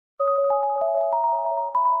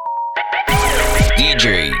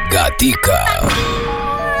DJ Gatica.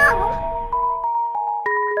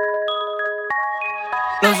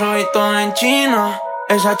 Los ojitos en China,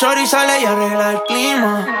 esa chori sale y arregla el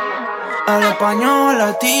clima. Habla español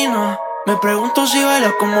latino, me pregunto si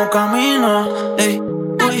baila como camina. Ey,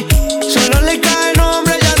 uy. Solo le cae el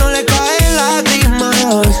nombre, ya no le caen lágrimas.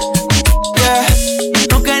 Yeah.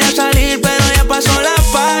 No quería salir, pero ya pasó la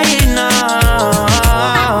página.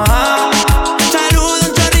 Saludo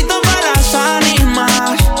un chorrito para las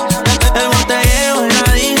ánimas. El botellero en la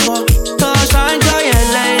disco, todos saben que hoy es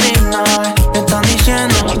Lady Night. Están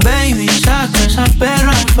diciendo, baby, saca esa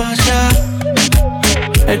perra a pasear.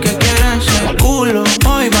 El que quiere ese culo,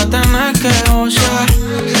 hoy va a tener que gozar.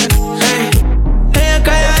 Hey. Ella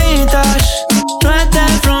calladitas, no es de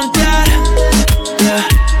frontear. Yeah.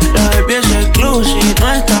 La baby es exclusive,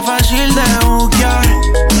 no está fácil de buquear.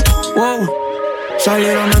 Wow.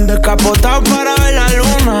 Salieron en descapotado para ver la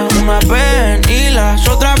luna. Una ven y las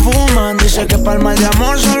otras fuman. Dice que para el mal de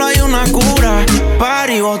amor solo hay una cura.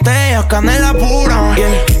 Party, botellas, canela pura.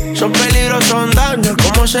 Yeah. Son peligros, son daños.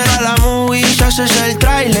 ¿Cómo será la movie? Si haces el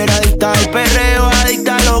trailer. Adicta al perreo,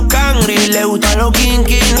 adicta a los cangri. Le gusta lo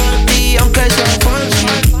kinky, y aunque sea fancy.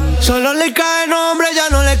 Solo le cae el nombre, ya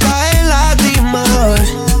no le caen lágrimas.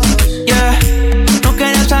 Yeah. No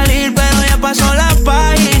quería salir, pero ya pasó la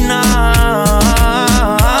página.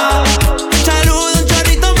 Saludo un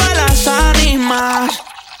chorrito para las ánimas.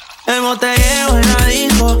 El botellero en la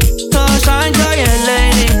disco, todos saben que hoy es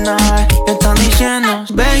Lady Night. Están diciendo,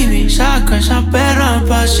 baby, saca esa perra a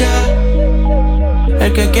pasear.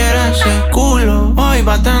 El que quiera ese culo, hoy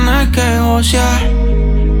va a tener que gocear.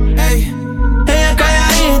 Ey. Ellas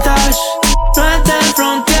calladitas, no es de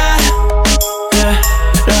frontear. Yeah.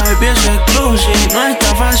 La baby es exclusive, no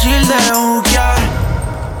está fácil de buquear.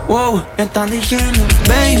 Wow, están diciendo,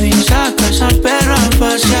 baby, saca esa perra a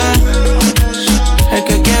pasear. El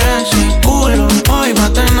que quiere ese culo, hoy va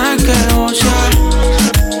a tener que gocear.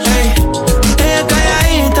 Hey. Ellas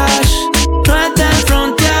calladitas, no es de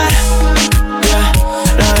frontear. Yeah.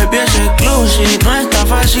 La baby es exclusive, no está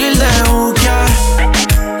fácil de buquear.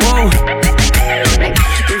 Wow.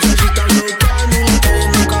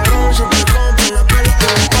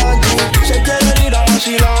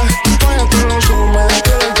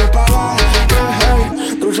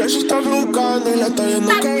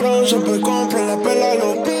 Siempre compran la pela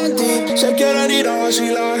los panties. Se quieren ir a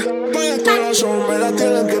vacilar, vaya todos los hombres la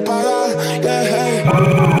tienen que pagar. Yeah, hey.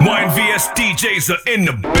 Wine VS DJs are in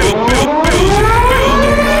the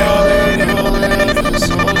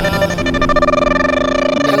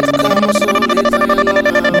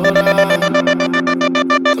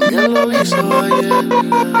También lo hizo ayer,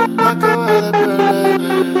 acaba de perder.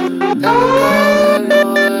 Ya nunca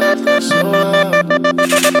debió dejarte sola,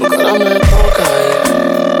 porque ahora me toca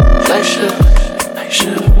night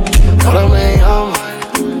shift, ahora me llama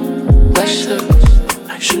night shift,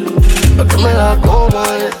 pa' que me la coma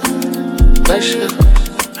night shift,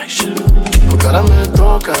 porque ahora me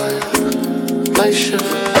toca night shift.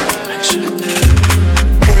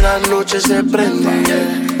 Por la noche se prende,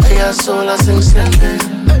 ella sola se enciende.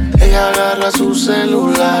 Ella agarra su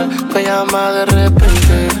celular, me llama de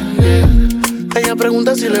repente. Ella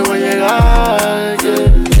pregunta si le voy a llegar.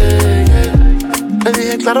 Le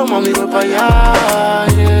dije, claro, mami, voy pa' allá.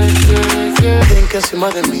 Bien que encima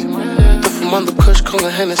de mí estoy fumando kush con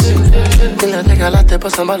el Hennessy. Y le regalaste pa'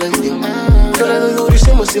 San Valentín. Yo le doy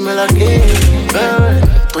durísimo si me la quito. Bebé,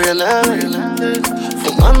 estoy en él,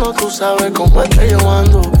 fumando, tú sabes cómo es que yo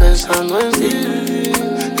ando pensando en ti.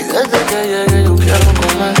 Y desde que llegué yo quiero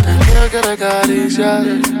comerte. Ella quiere acariciar,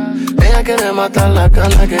 ella quiere matar la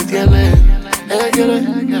cana que tiene. Ella quiere,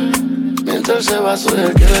 mientras se va soy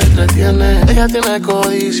el que la entretiene. Ella tiene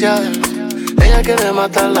codicia, ella quiere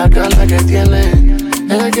matar la cana que tiene.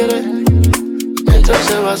 Ella quiere, mientras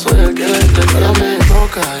se va soy el que la entretiene. Ahora me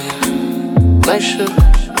toca, night shift,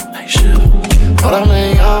 ahora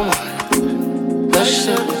me llama night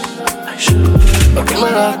shift, pa' que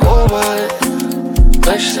me la coma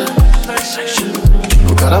night shift,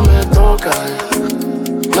 porque ahora me toca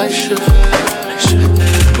night shift,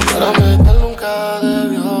 porque ahora me nunca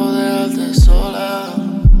debió dejarte sola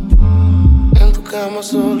en tu cama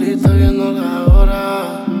solita viendo la hora.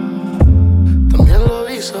 También lo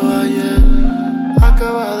hizo ayer,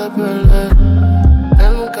 acaba de perder.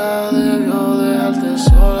 Él nunca debió dejarte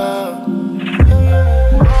sola.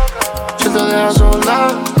 Si te dejas sola,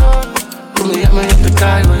 tú me llamas y yo te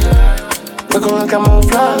caigo, yeah. Voy con el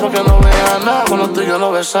camuflaje, porque no vea nada cuando tú y yo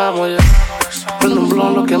nos besamos, yeah. Prende un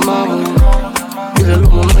blon, lo quemamos, yeah. Y del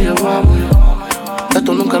humo nos llevamos, yeah.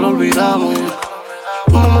 Esto nunca lo olvidamos, yeah.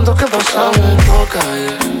 Un momento que pasamos, me toca,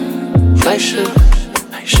 yeah. night shift.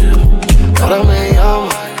 Ahora me llama,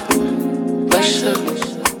 night shift.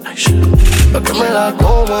 Pa' que me la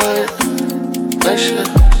coma, night shift.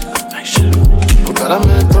 Porque ahora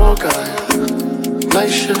me toca, night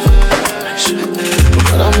shift.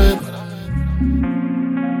 Porque ahora me...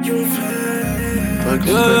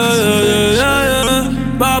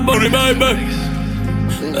 Bad Bunny, baby.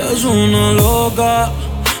 Es una loca.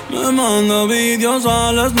 Me manda videos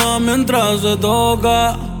al snap mientras se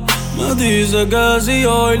toca. Me dice que si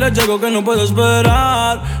hoy le llego que no puede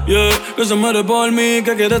esperar, yeah. Que se muere por mí,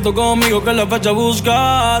 que quiere esto conmigo, que la fecha a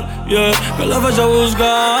buscar, yeah. Que la fecha a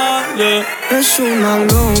buscar, yeah. Es una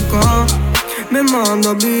loca. Me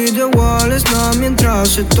manda video al snap mientras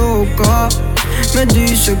se toca. Me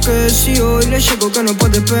dice que si hoy le llego que no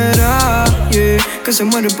puede esperar, yeah. Que se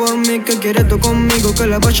muere por mí, que quiere esto conmigo, que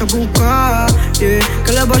la vaya a buscar, yeah.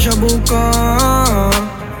 Que la vaya a buscar.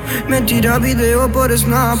 Me tira video por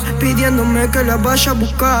Snap pidiéndome que la vaya a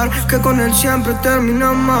buscar, que con él siempre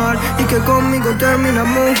termina mal y que conmigo termina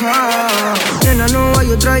mojar. Nena, no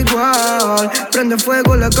hay otra igual, prende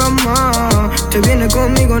fuego la cama, te viene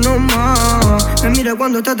conmigo nomás, me mira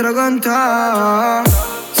cuando está atragantada.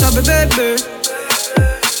 Sabe, bebé,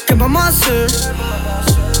 ¿qué vamos a hacer?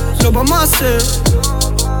 Lo vamos a hacer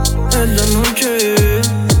en la noche.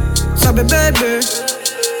 Sabe, bebé,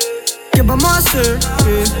 ¿qué vamos a hacer?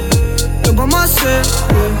 Lo vamos a hacer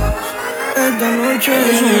esta noche.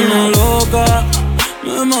 Es una loca.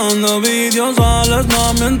 Me manda videos al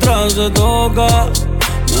snap mientras se toca.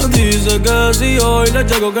 Me dice que si hoy le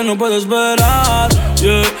llego que no puede esperar,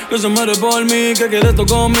 yeah. Que se muere por mí, que quiere esto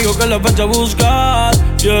conmigo, que la fecha a buscar,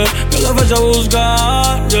 yeah. Que la fecha a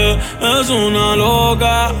buscar, yeah. Es una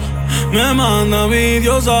loca. Me manda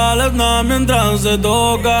videos al snap mientras se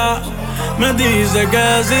toca. Me dice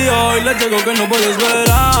que si hoy le llego que no puede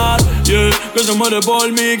esperar, yeah. Que se muere por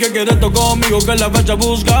mí, que quiere esto conmigo, que la fecha a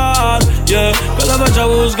buscar, yeah. Que la fecha a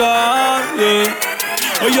buscar,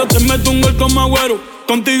 yeah. Hoy yo te meto un gol como agüero,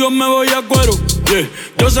 contigo me voy a cuero, yeah.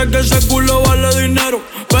 Yo sé que ese culo vale dinero,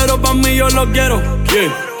 pero pa' mí yo lo quiero,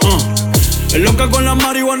 yeah. Es loca con la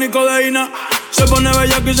marihuana y codeína, se pone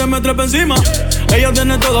bellaco y se me trepa encima. Ella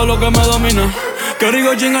tiene todo lo que me domina, que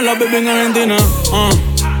rico chinga la baby en Argentina,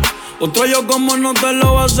 Otra yo como no te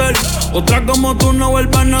lo va a hacer, otra como tú no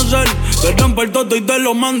vuelvas a nacer. Te rompe el toto y te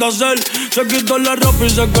lo manda a hacer. Se quitó la ropa y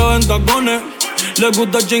se quedó en tacones. Le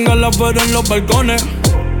gusta chingarla afuera en los balcones.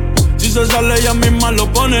 Si se sale ella misma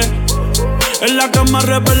lo pone. En la cama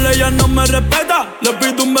rebelde ella no me respeta. Le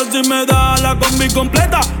pido un beso y me da la combi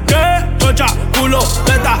completa. ¿Qué? Chocha, culo,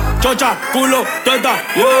 teta. Chocha, culo, teta,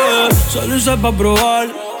 yeah. Salirse pa' probar,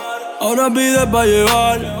 ahora pide pa'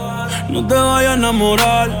 llevar. No te vayas a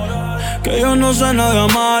enamorar, que yo no sé nada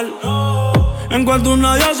mal. En cuanto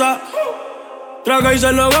una diosa, traga y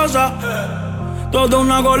se lo goza. Toda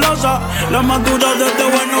una golosa, la madura desde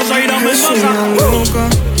Buenos Aires me pasa.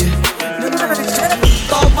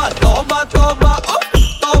 Toma, toma, toma,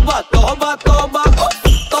 toma, toma, toma, toma,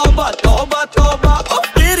 toma, toma, toma,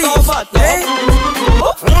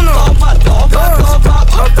 uno, toma, toma,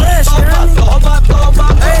 toma, tres, toma, toma, toma,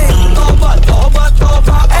 toma, toma, toma,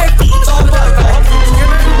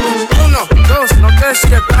 uno, dos, no tres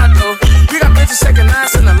y el plato. We got bitches shaking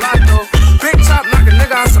ass in the lotto. Big top knocking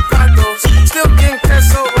nigga on zapatos. Still getting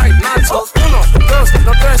queso like nachos. Uno, dos,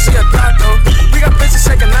 no tres y el plato. We got bitches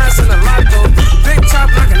shaking ass in the lotto. Big top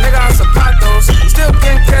knocking nigga on zapatos. Still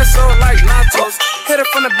getting queso like nachos. Hit her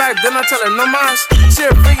from the back, then I tell her no mas. She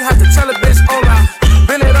a freak, had to tell a bitch hola.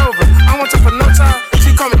 Bend it over, I want you for no time.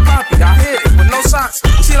 She call me Poppy, I hit it with no socks.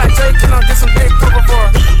 She like Jay, can I get some big cover for her?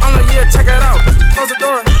 I'm like, yeah, check it out. Close the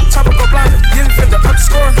door, chopper go blind. Give me 50 up the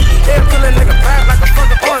score. Head killing nigga bad like a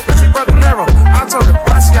fucking orange. She broke the narrow, I told her,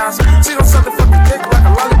 gracias. She gon' suck the fucking dick like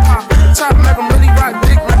a lollipop. Chop make a really rock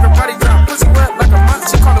dick, make her body drop. Pussy wet like a mop,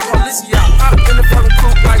 she call the police, yeah. Hop in the fucking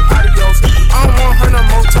coupe like adios. I don't want her no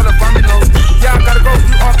more, tell her bomb me nose. Yeah, I gotta go,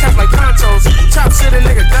 you all cap like ponchos. Chop sit a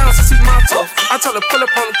nigga down, so see my toe. I told her pull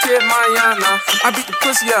up on the kid, Mariana. I beat the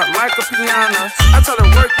pussy up like a piñana. I told her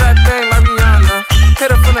work that thing like Rihanna. Hit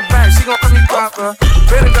her from the back, she gon' call me Papa.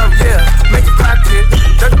 Bend it up, yeah, make it clap it.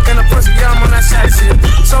 Dirt in the pussy, yeah, I'm on that shit shit.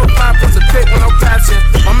 So fly, puts a pick when no catching.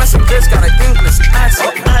 My messing bitch got an English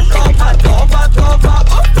accent. toma, toma, toma,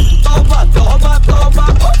 toma, toma, toma,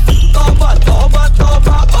 toma, toma,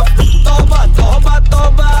 toma, toma,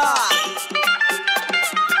 toma.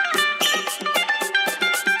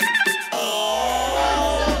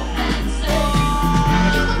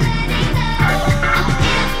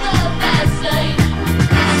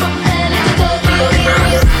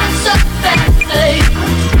 So fancy,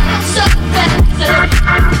 so fancy.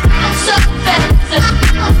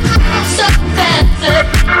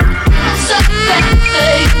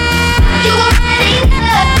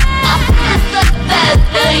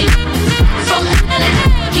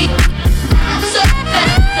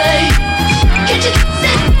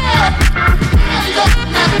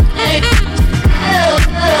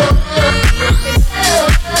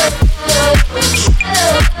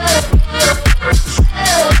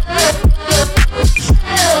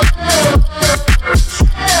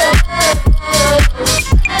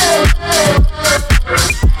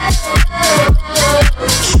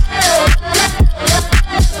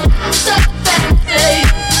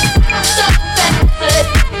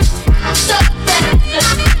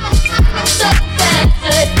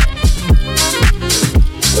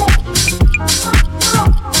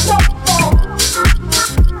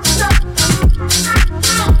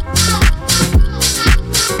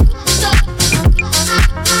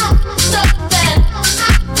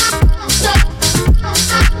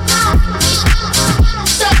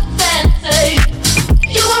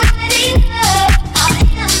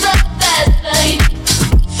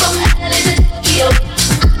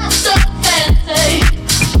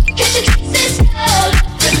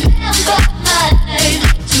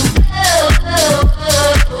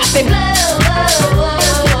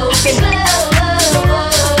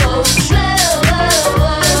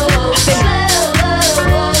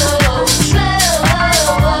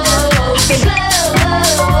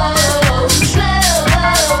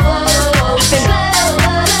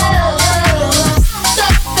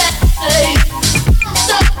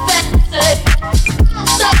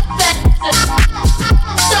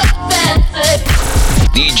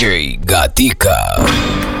 DJ Gatica.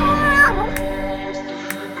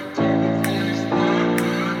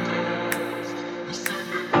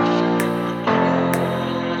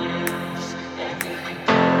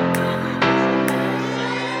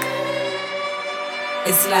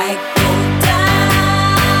 It's like gold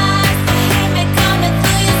dust, hear me coming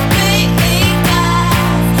through your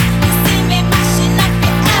speakers. You see me mashing up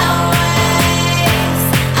your airwaves.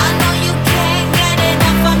 I know you can't get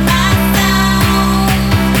enough of my sound.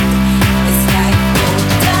 It's like gold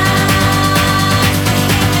dust,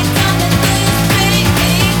 hear me coming through your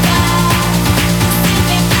speakers. You see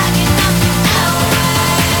me backing up your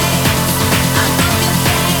airwaves. I know you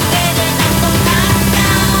can't get enough of my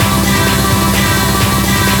sound.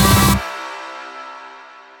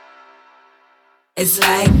 It's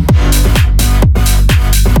like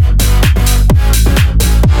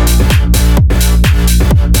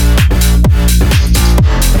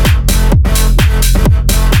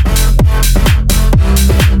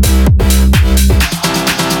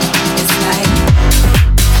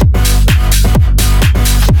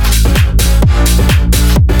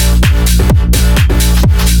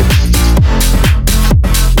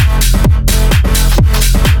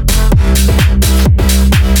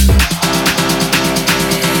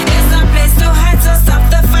it's a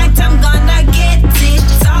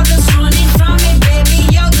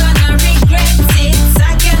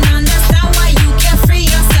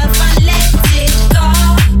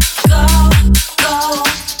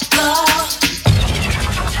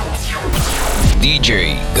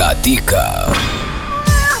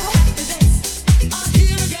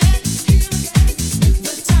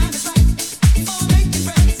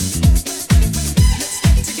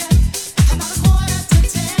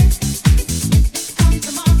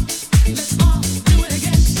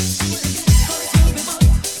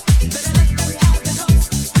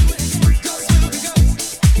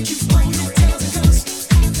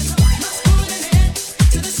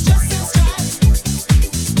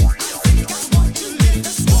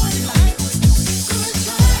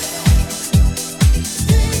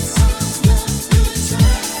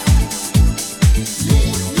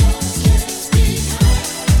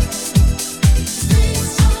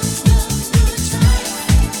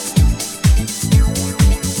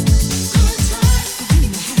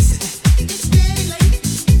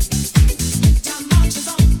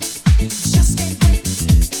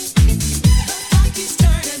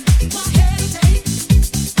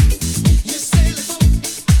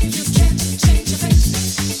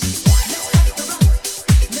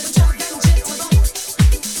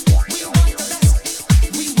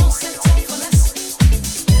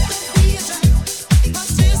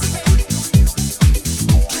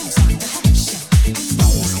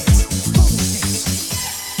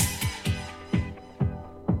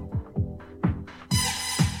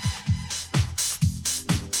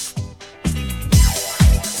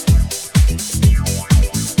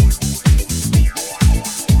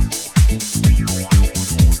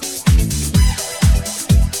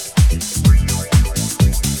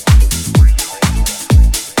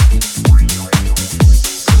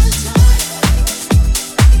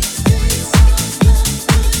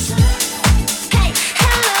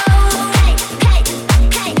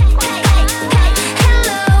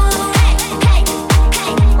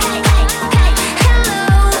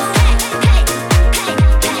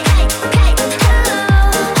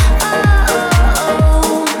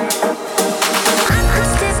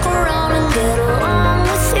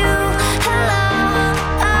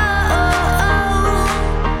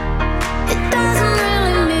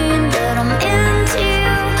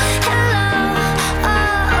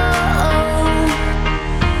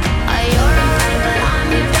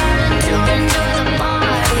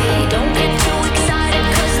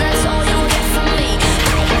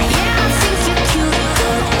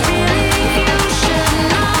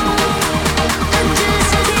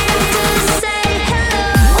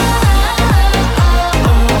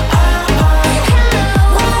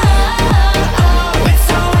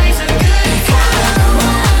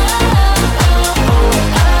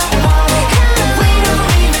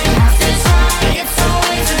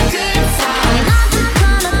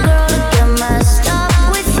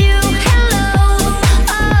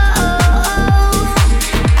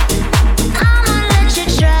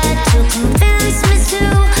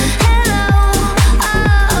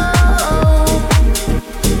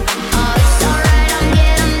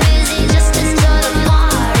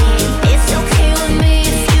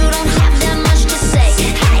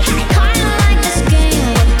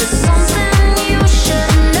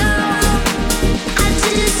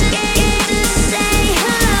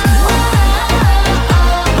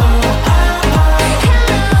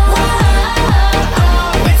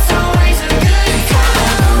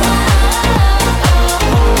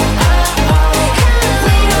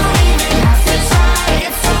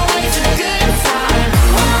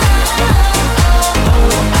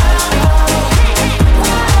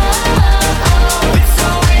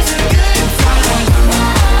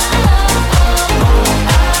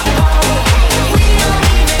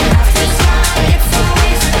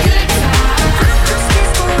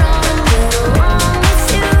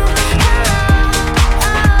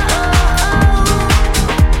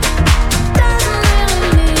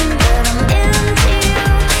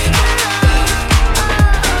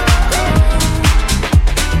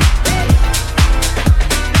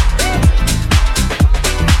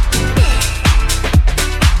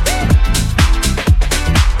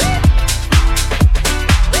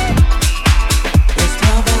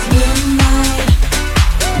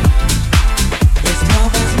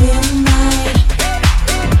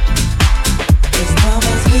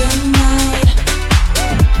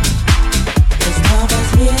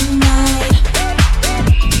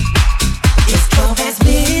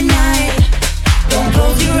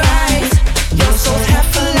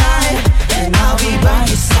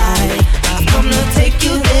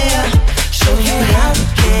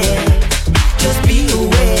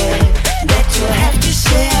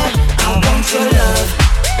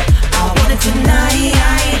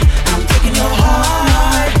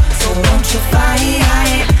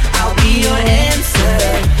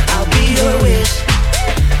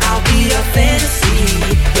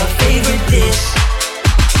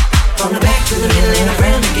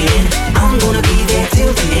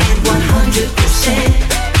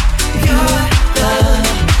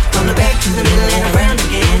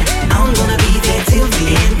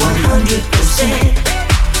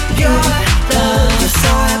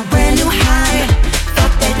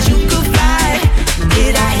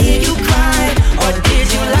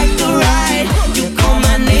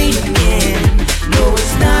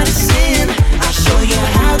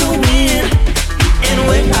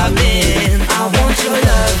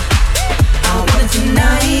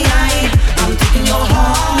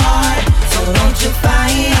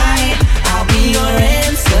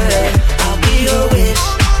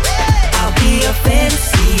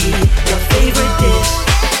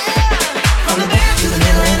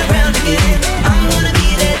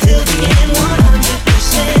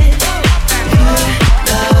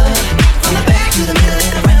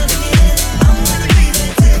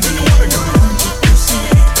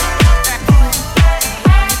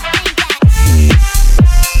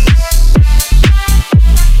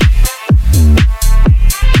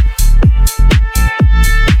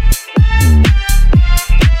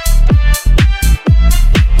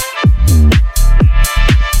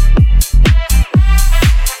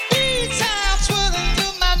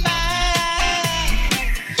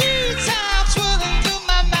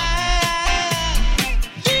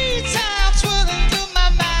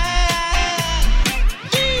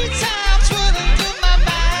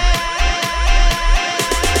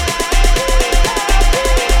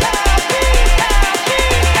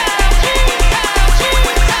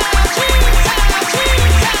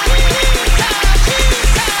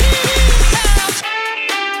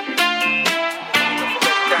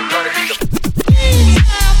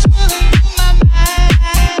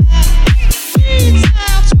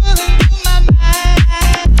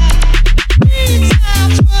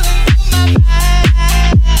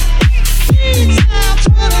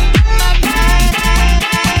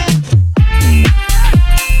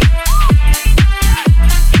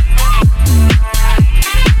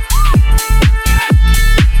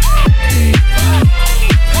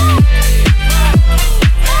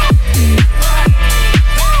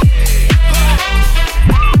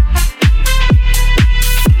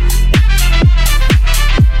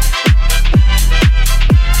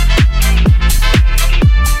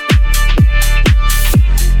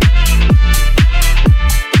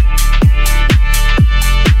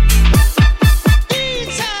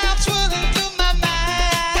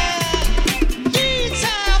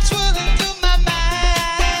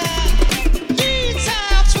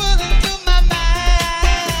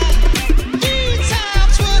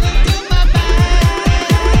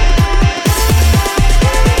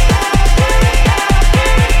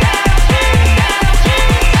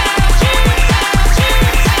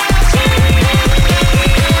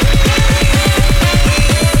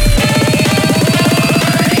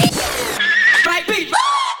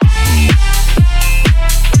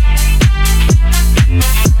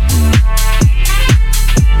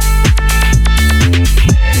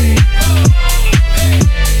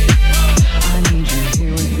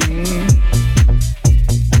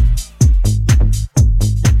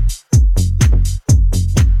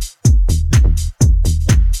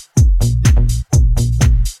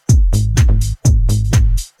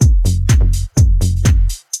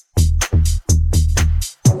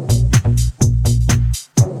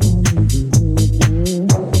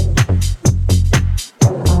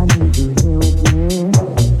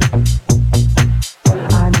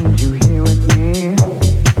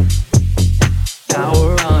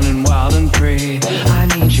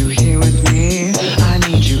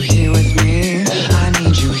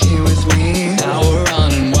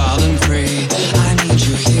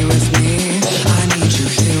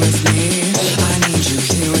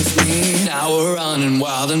running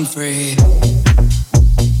wild and free.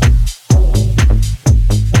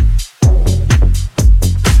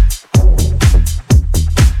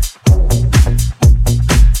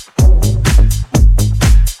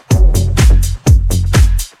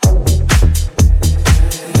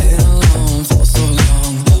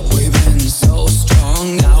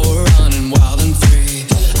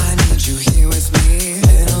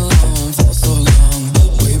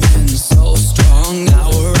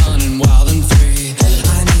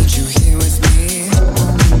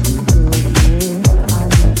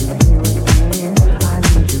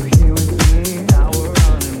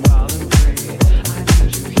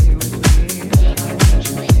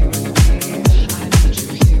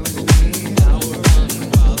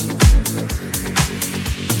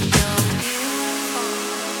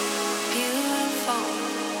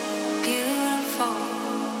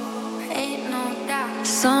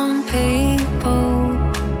 Some people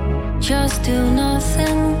just do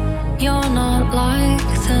nothing. You're not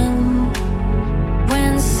like them.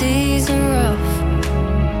 When seas are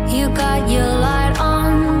rough, you got your light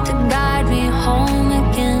on to guide me home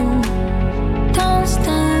again. Don't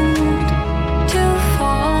stand too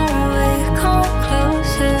far away, come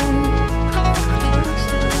closer.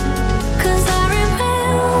 'Cause I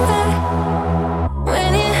remember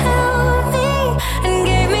when you held me and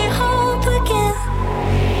gave me hope again.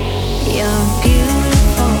 You're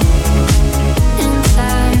beautiful,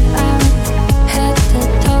 inside out, head to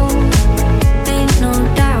toe. Ain't no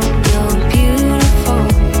doubt you're beautiful,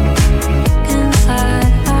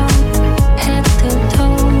 inside out, head to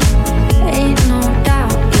toe. Ain't no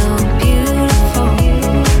doubt you're beautiful,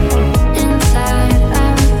 inside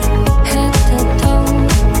out, head to toe.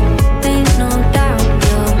 Ain't no doubt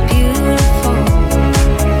you're beautiful,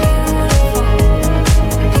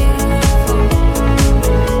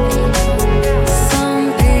 Some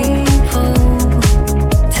people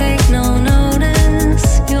take no notice.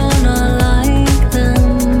 You're not like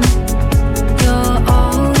them. You're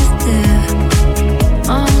always there,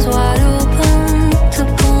 arms wide open to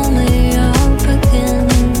pull me up again.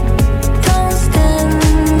 Don't stand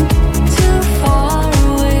too far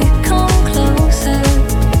away, come closer.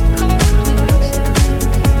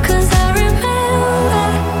 'Cause I remember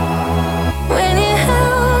when you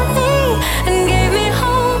held me and gave me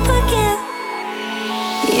hope again.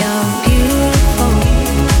 You're beautiful,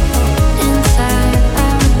 inside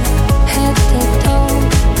out, head to toe.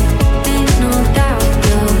 Ain't no doubt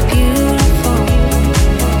you're beautiful,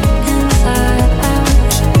 inside out,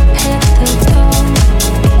 head to toe.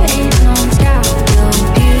 Ain't no doubt you're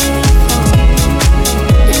beautiful,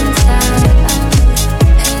 inside out,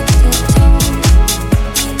 head to toe.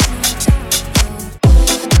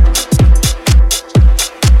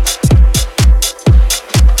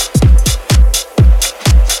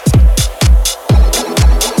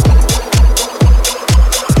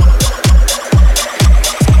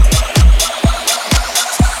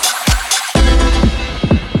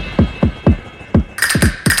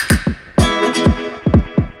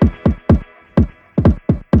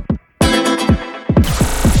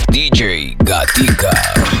 DJ Gatica.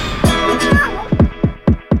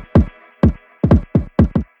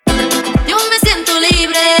 Yo me siento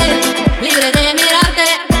libre, libre de mirarte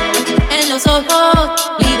en los ojos,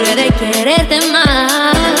 libre de quererte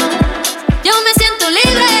más. Yo me siento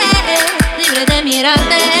libre, libre de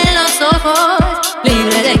mirarte en los ojos,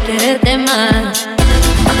 libre de quererte más.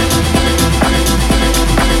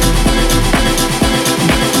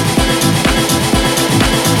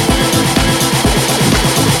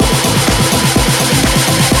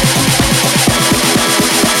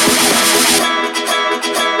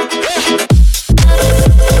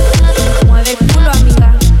 Mueve el culo, amiga.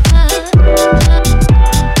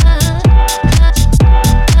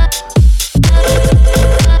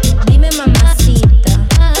 Dime, mamacita.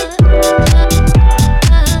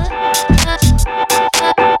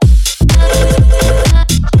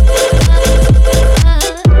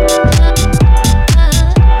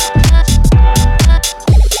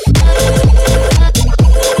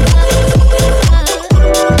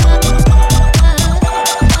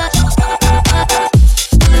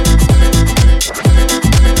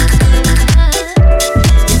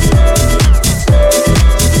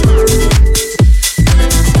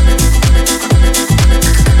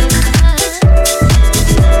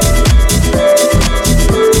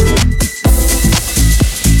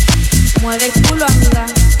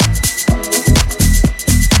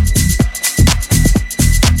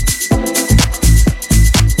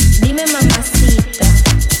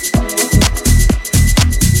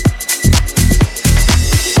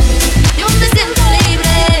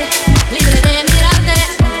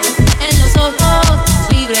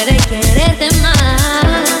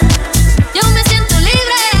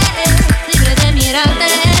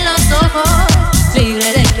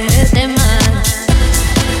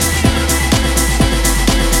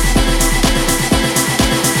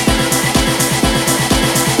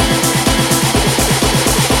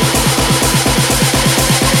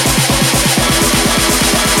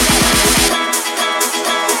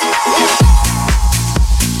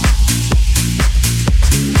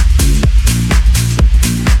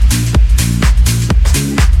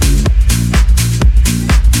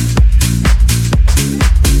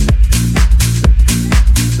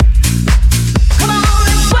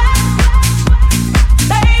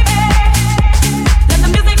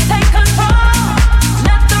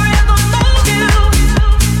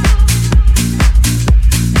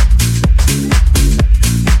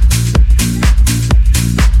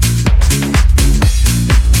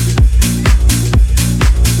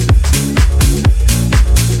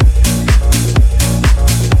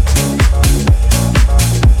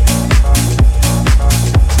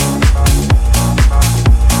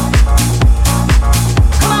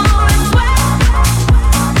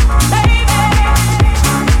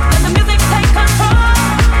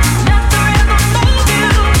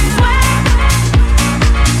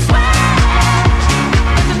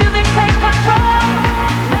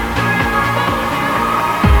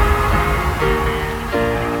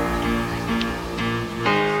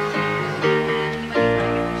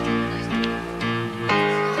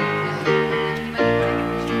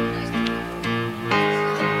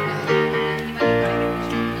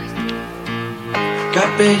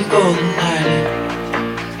 ready for the night.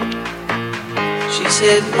 She's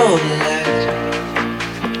heading for the light.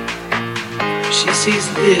 She sees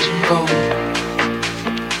the vision going,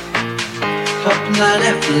 popping line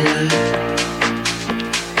after line.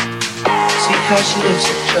 See how she looks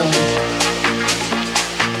at trouble.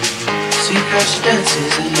 See how she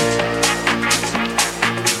dances in.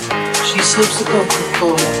 She sips the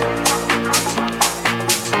Coca-Cola.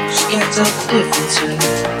 She can't tell the difference in.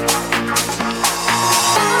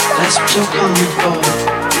 That's what you're coming for.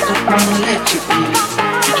 You don't wanna let you be.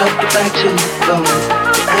 You drop it back to the floor.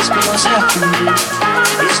 You ask me what's happening.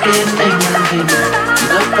 It's getting angry.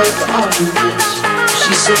 You're not ready for arguments.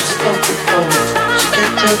 She sips the Coca-Cola. She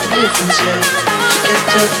can't tell the difference yet. She can't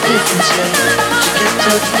tell the difference yet. She can't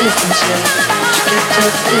tell the difference yet. She can't tell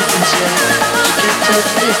the difference yet. She can't tell the difference yet. She can't tell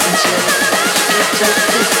the difference yet. She can't tell the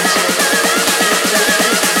difference yet.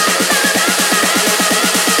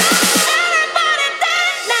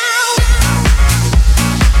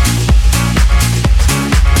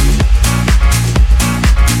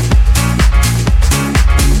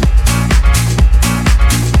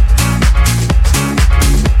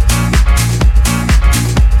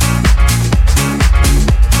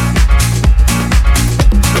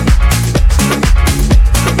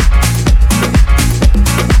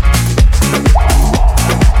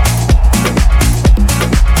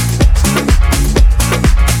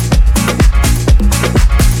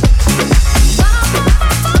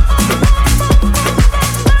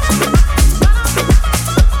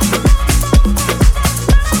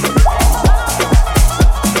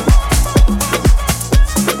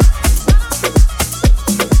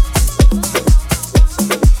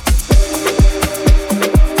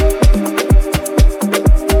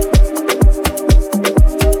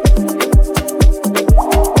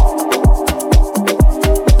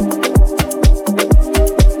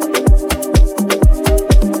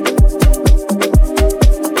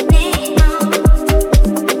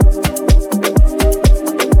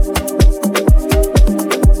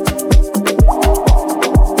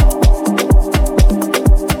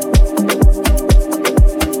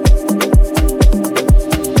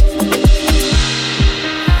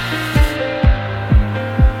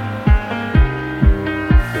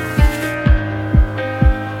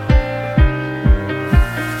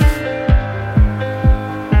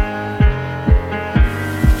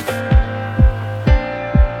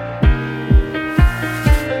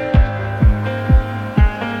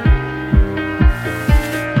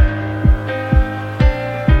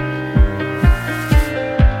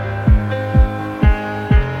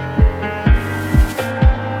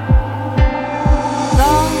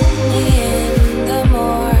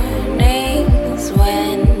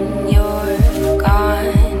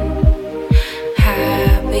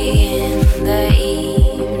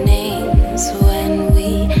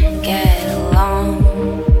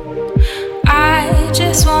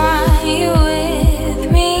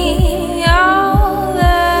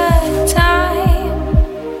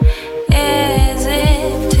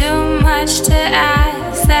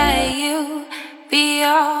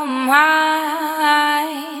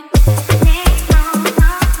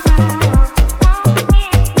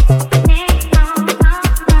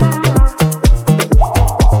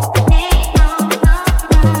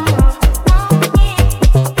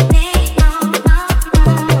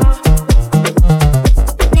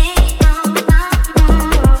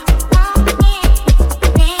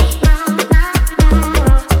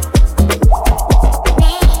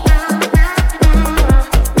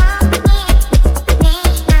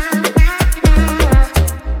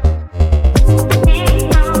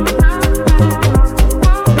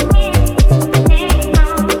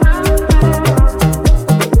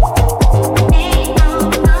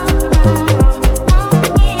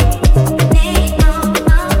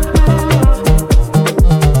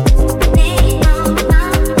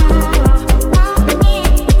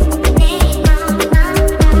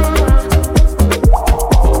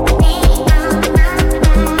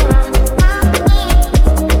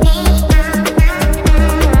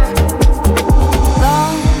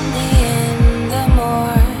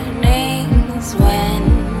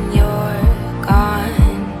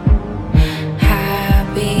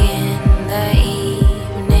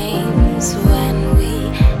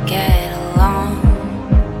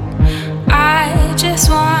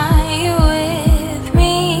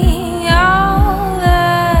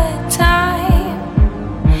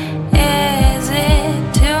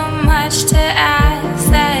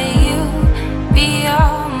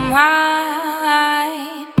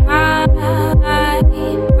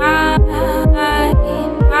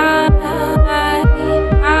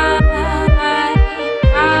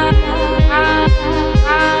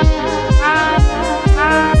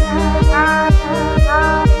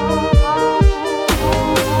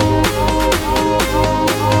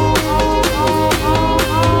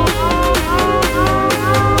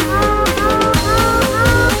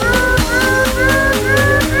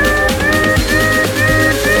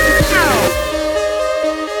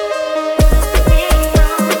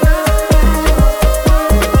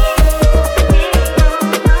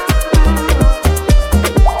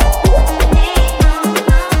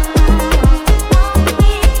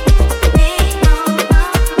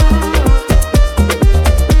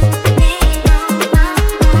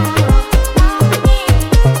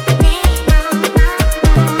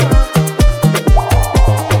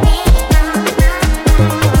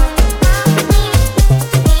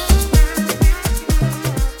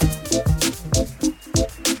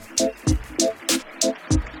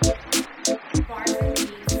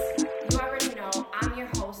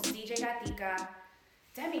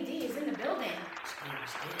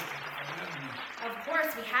 Of course,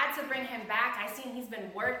 we had to bring him back. I seen he's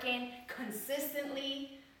been working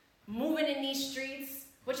consistently, moving in these streets.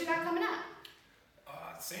 What you got coming up?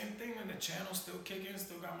 Same thing, and the channel's still kicking.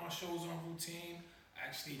 Still got my shows on routine.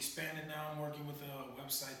 Actually expanded now. I'm working with a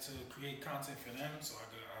website to create content for them. So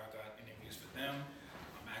I got interviews for them.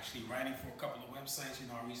 I'm actually writing for a couple of websites. You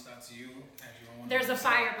know, I reached out to you. There's a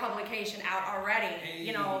fire publication out already. Hey.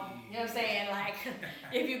 You know what I'm saying? Like,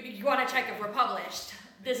 if you want to check if we're published,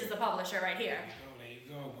 this is the publisher right here. There you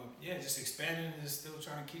go. But yeah, just expanding and still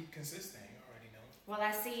trying to keep consistent. You already know. Well,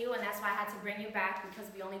 I see you, and that's why I had to bring you back, because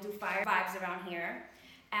we only do fire vibes around here.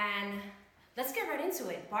 And let's get right into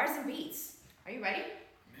it. Bars and beats. Are you ready?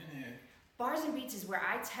 Yeah. Bars and beats is where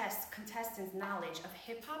I test contestants' knowledge of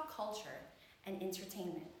hip-hop culture and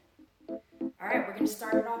entertainment. All right, we're going to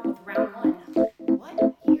start it off with round one.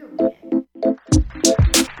 What year we in?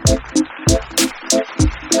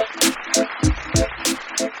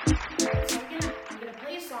 So I'm gonna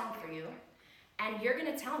play a song for you, and you're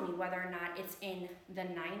gonna tell me whether or not it's in the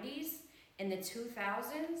 90s, in the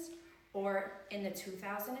 2000s, or in the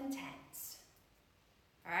 2010s.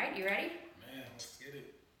 All right, you ready? Man, let's get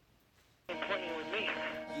it. Playing with me.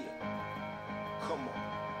 Yeah. Come on.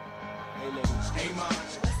 Hey, ladies. Hey, mom.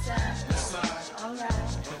 What's up? Let's slide. All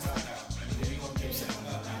right.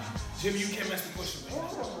 Jimmy, you can't mess with pushing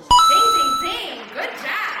right now. Ding, ding, ding. Good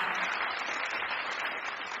job.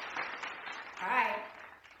 All right.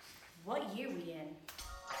 What year we in?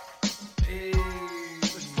 Hey.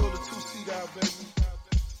 Let's throw the 2-seat out, baby.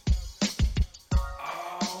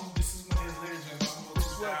 This is one of his lyrics. I'm going to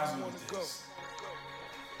 2000 with this.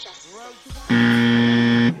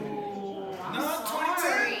 I'm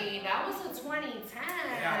sorry. That was a 2010.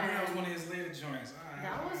 Yeah, I think that was one of his later joints. All right.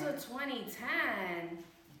 That was a 2010.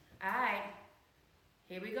 All right.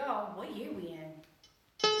 Here we go. What year we in?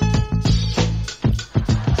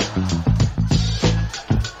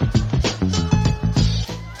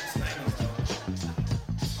 It's 90s though.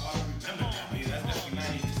 It's hard to remember now, but yeah, that's definitely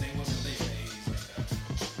 90s because they wasn't late in the 80s like that.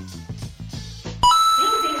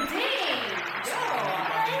 Ding, ding, ding. Yo,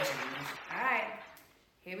 all right.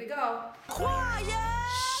 Here we go. Quiet.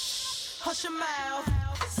 Hush your mouth.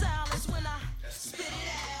 Silence when I spit it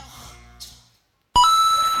out.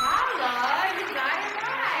 Holla, you got it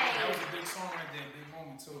That right. was a big song right there, big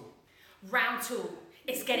moment too. Round two.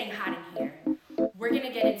 It's getting hot in here. We're going to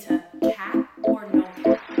get into cap or no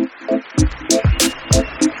cap.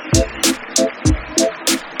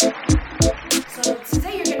 So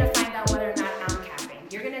today you're going to find out whether or not I'm capping.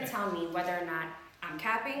 You're going to tell me whether or not I'm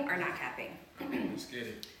capping or not capping. Let's get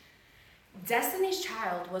it. Destiny's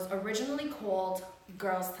Child was originally called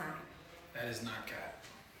Girls' Time. That is not cap.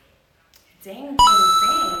 Ding,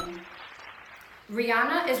 ding, ding.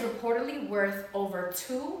 Rihanna is reportedly worth over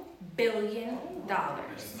 $2 billion. That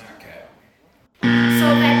is not cap. So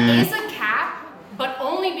that is a cap, but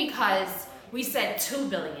only because we said 2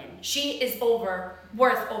 billion. She is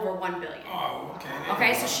worth over 1 billion. Oh, okay.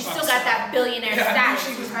 Okay, so she still got that billionaire Yeah, I knew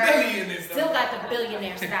status. she was you heard? billionaire. Still got the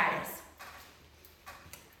billionaire status.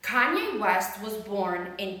 Kanye West was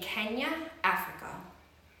born in Kenya, Africa.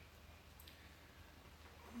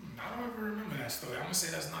 I don't ever remember that story. I'm gonna say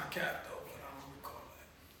that's not cap though, but I don't recall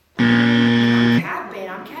that.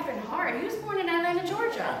 I'm capping hard. He was born in Atlanta,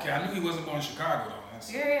 Georgia. Okay, I knew he wasn't born in Chicago though.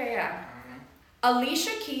 That's Yeah.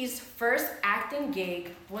 Alicia Keys' first acting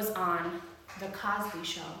gig was on The Cosby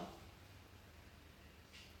Show.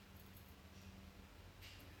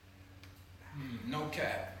 No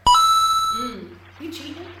cap. You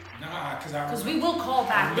cheating? Nah, Because we will call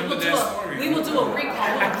back. We will do that story. a recall.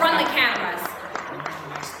 We'll run the cameras. I remember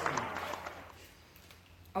that story.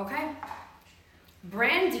 Okay.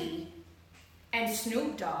 Brandy and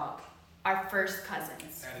Snoop Dogg are first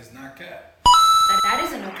cousins. That is not cap. That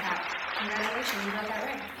is a no cap. Congratulations, you got that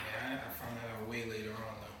right. Yeah, I found that out way later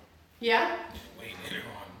on though. Yeah? Way later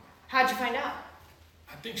on. How'd you find out?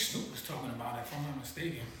 I think Snoop was talking about it, if I'm not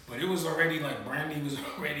mistaken. But it was already like Brandy was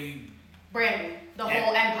already. Brandy, the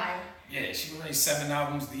whole empire. Yeah, she was already 7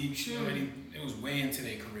 albums deep. She already, it was way into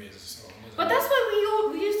their careers. So it wasn't But that's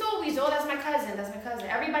what we used to always, oh, that's my cousin, that's my cousin.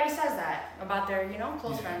 Everybody says that about their,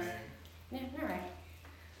 close friends. Yeah, all right.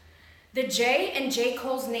 The J in J.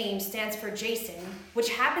 Cole's name stands for Jason, which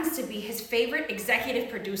happens to be his favorite executive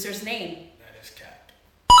producer's name. That is cap.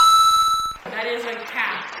 That is a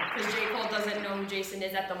cap, because J. Cole doesn't know who Jason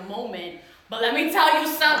is at the moment. But let me tell you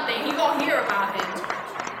something, he gonna hear about him.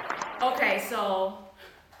 Okay, so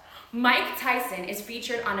Mike Tyson is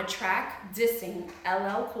featured on a track dissing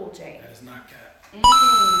LL Cool J. That is not cap.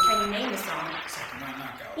 Can you name the song? Second round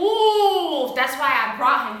knockout. Ooh, that's why I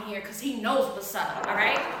brought him here, because he knows what's up, all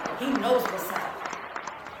right? He knows what's up.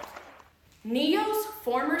 Neo's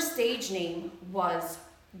former stage name was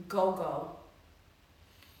Go-Go.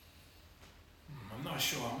 I'm not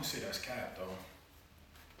sure. I'm gonna say that's Cap though.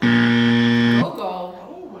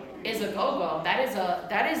 Go-Go is a go-go. That is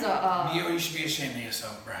a. Neo, you should be ashamed of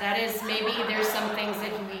yourself, bro. That is, maybe there's some things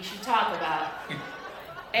that we should talk about.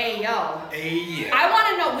 Hey yo. Hey yo. I want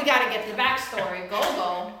to know. We gotta get the backstory.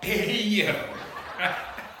 Go-Go. Hey yo.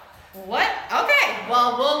 What? Okay.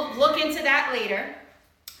 Well, we'll look into that later.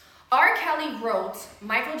 R. Kelly wrote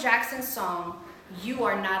Michael Jackson's song "You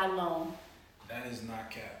Are Not Alone." That is not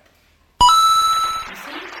Cap. You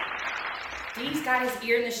see? D's got his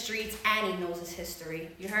ear in the streets and he knows his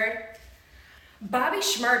history. You heard? Bobby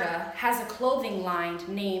Shmurda has a clothing line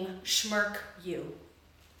named Shmirk You.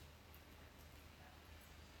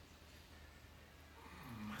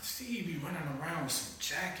 I see he be running around with some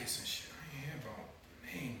jackets and shit. I ain't hear about the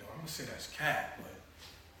name though. I'm gonna say that's Cap, but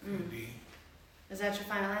could be. Is that your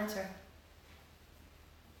final answer?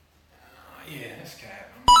 Yeah, that's Cap.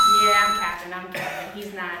 Yeah, I'm capping.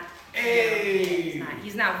 He's not. Hey.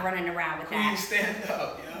 He's not running around with that. Queen, stand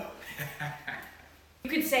up, yo. You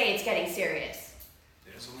could say it's getting serious.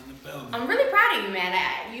 There's one in the building. I'm really proud of you, man.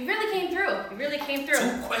 You really came through. You really came through.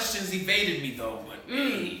 2 questions evaded me though, but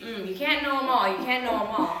You can't know them all. You can't know them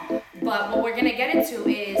all. But what we're gonna get into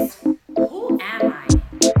is, who am I?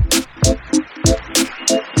 What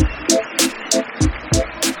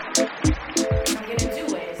I'm gonna do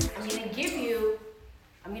is,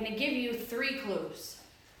 I'm gonna give you 3 clues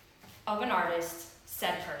of an artist,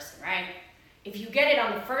 said person, right? If you get it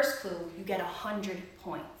on the first clue, you get 100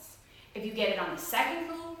 points. If you get it on the second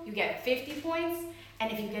clue, you get 50 points.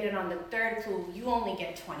 And if you get it on the third clue, you only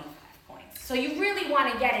get 25 points. So you really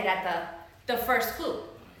want to get it at the first clue.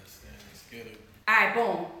 Let's get it. All right,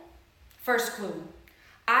 boom. First clue.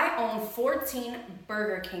 I own 14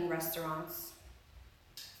 Burger King restaurants.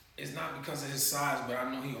 It's not because of his size, but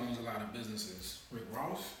I know he owns a lot of businesses. Rick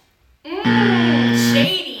Ross?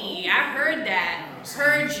 Shady. I heard that.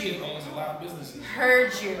 Heard you. He owns a lot of businesses.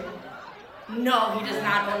 Heard you. No, he does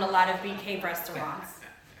not own a lot of BK restaurants.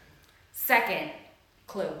 Second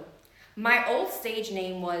clue. My old stage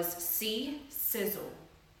name was C. Sizzle.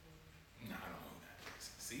 Nah, I don't know that.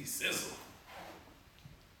 C. Sizzle.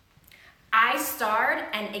 I starred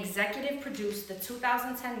and executive produced the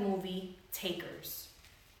 2010 movie Takers.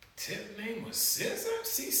 Tip name was Scissor?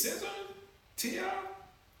 C. Scissor? T.I.?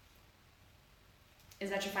 Is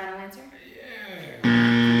that your final answer?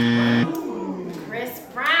 Yeah. Chris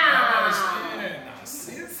Brown. Nah,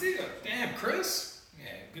 see, damn, Chris.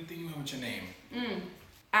 Yeah, good thing you went with your name.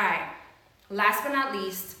 All right. Last but not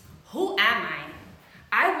least, who am I?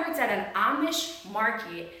 I worked at an Amish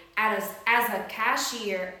market as a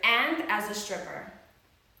cashier and as a stripper.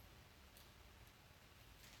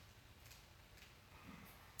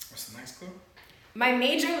 What's the next clue? My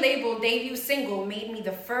major label debut single made me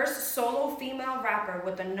the first solo female rapper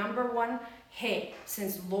with a #1 hit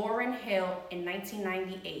since Lauryn Hill in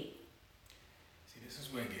 1998. See, this is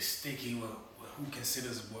where it gets sticky with who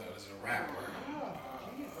considers what as a rapper.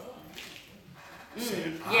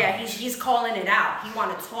 Yeah, he's calling it out. He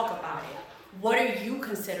want to talk about it. What do you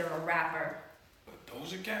consider a rapper? But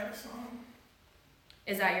Doja Cat or something?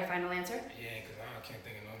 Is that your final answer? Yeah, because I can't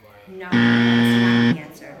think of nobody. No, that's not the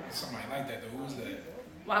answer. Somebody like that though. Who was that?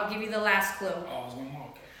 Well, I'll give you the last clue. Oh, it was one more.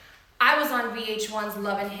 Okay. I was on VH1's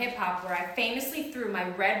Love and Hip Hop, where I famously threw my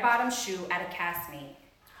red bottom shoe at a castmate.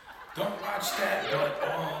 Don't watch that, but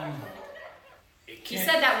it can't. He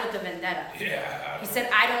said that with the vendetta. Yeah. He said,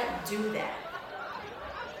 I don't do that.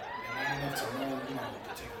 And not enough to know,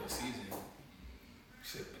 particular season.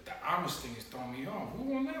 Shit, but the Amish thing is throwing me off.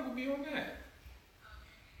 Who on that would be on that?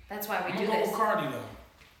 That's why we I'm do gonna this. go with Cardi though.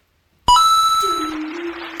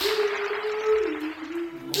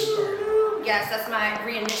 Yes, that's my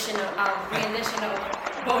rendition of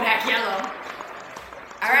Bodak Yellow.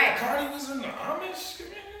 All right. Cardi was in the Amish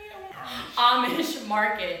community? Amish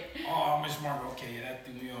market. Oh, Amish market. Okay, yeah, that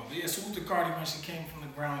threw me off. But yeah, salute to Cardi when she came from the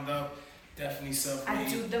ground up. Definitely self-made. I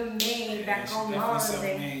do the made back she on definitely Monday.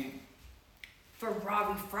 self-made. For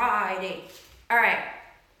Robbie Friday. All right.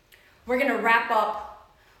 We're going to wrap up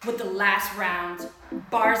with the last round.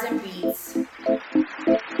 Bars and beats.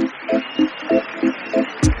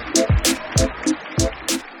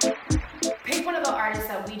 Pick one of the artists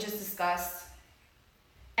that we just discussed,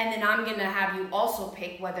 and then I'm gonna have you also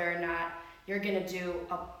pick whether or not you're gonna do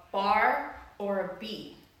a bar or a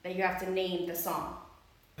beat that you have to name the song.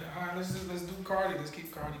 Alright, let's do Cardi. Let's keep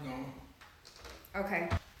Cardi going. Okay.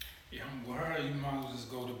 Yeah, I'm with her. You might as well just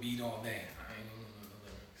go to beat all day. I ain't gonna know the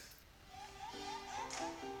lyrics.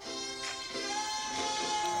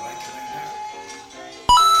 I like it like that.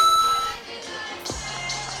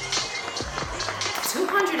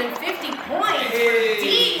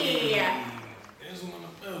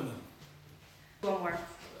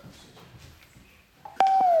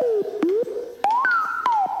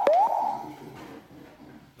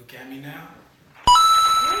 me now?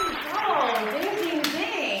 Oh, ding, ding,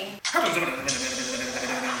 ding. That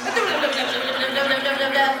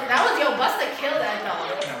was yo, Busta killed that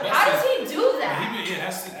dog. How does he do that? Yeah,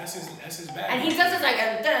 that's his bag. And he does this like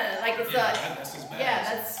it's that's his bag. Yeah,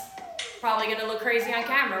 that's probably gonna look crazy on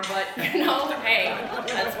camera, but you know, hey,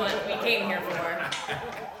 that's what we came here for.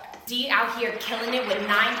 D out here killing it with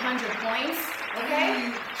 900 points.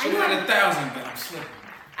 Okay. She had 1,000, but I'm slipping.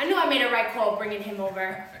 I knew I made a right call bringing him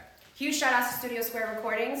over. Huge shout outs to Studio Square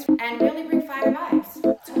Recordings, and we only bring fire vibes.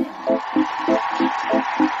 Tune in.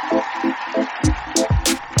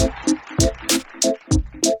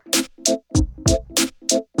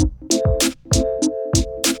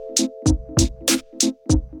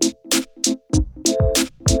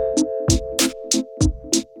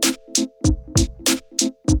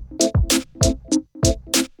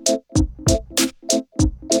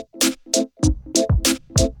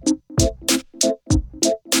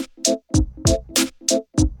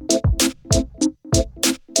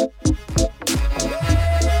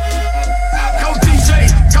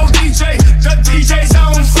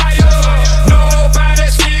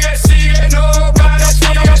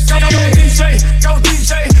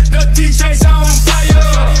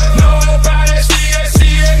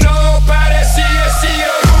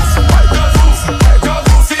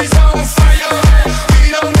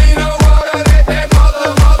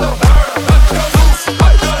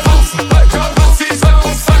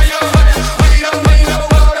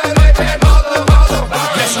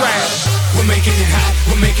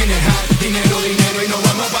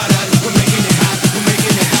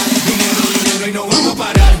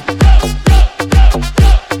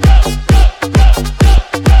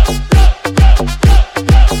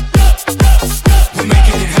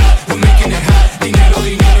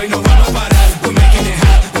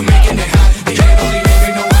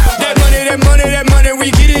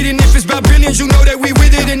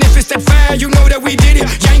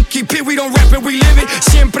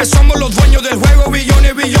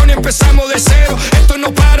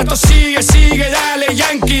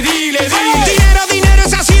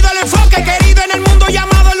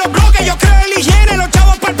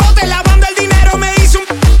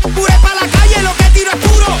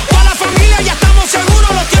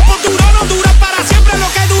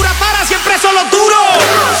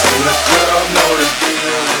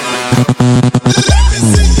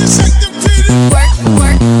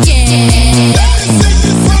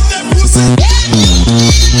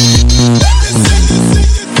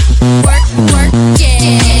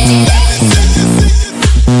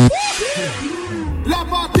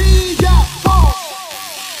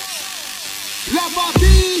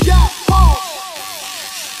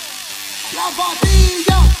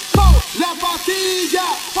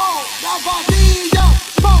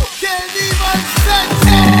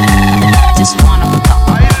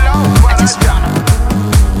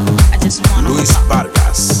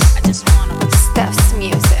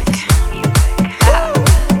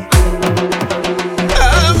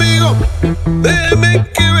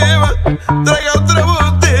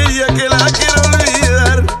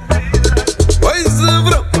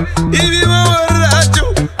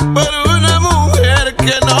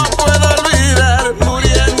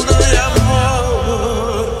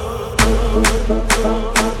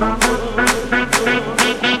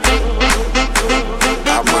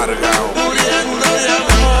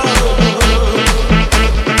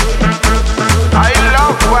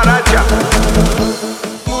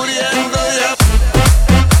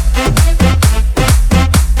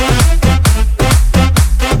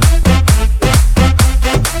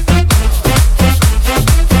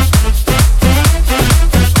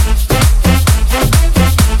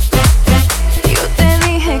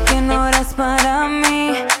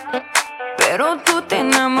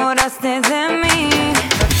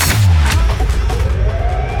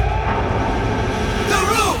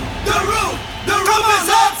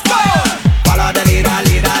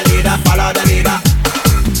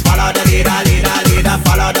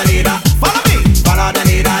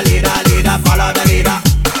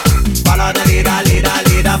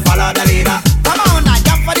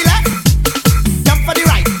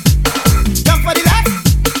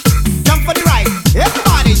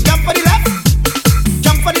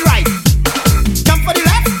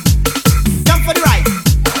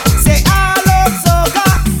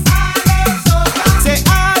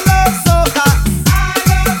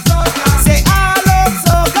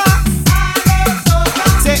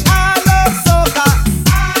 Say I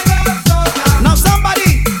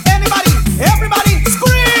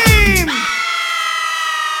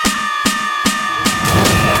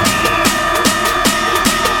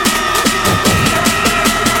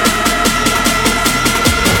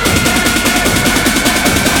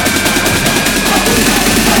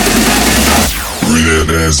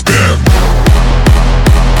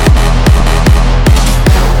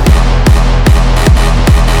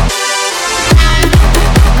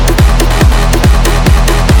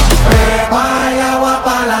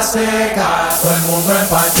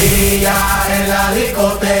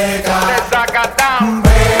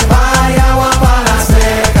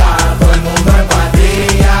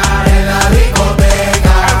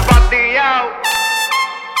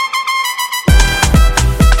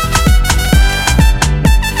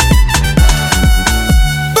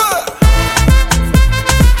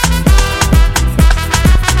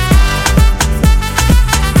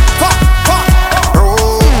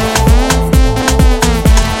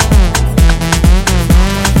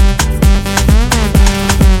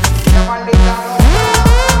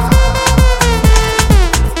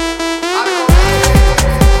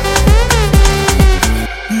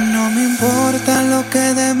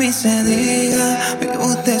que de mí se diga. Vive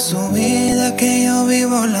usted su vida, que yo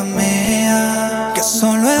vivo la mía. Que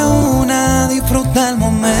solo es una, disfruta el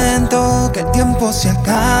momento. Que el tiempo se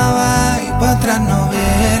acaba y para atrás no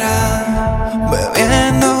viera.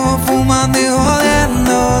 Bebiendo, fumando y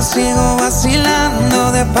jodiendo, sigo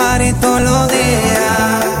vacilando de party todos los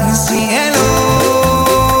días. Cielo.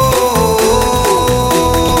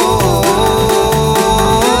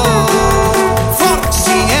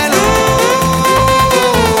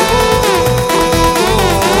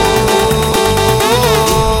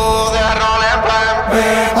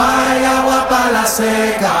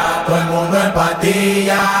 Seca, todo el mundo en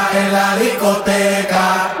patilla en la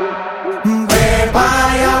discoteca. Pepa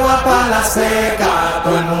y agua pa' la seca,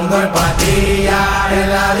 todo el mundo en patilla en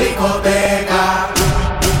la discoteca.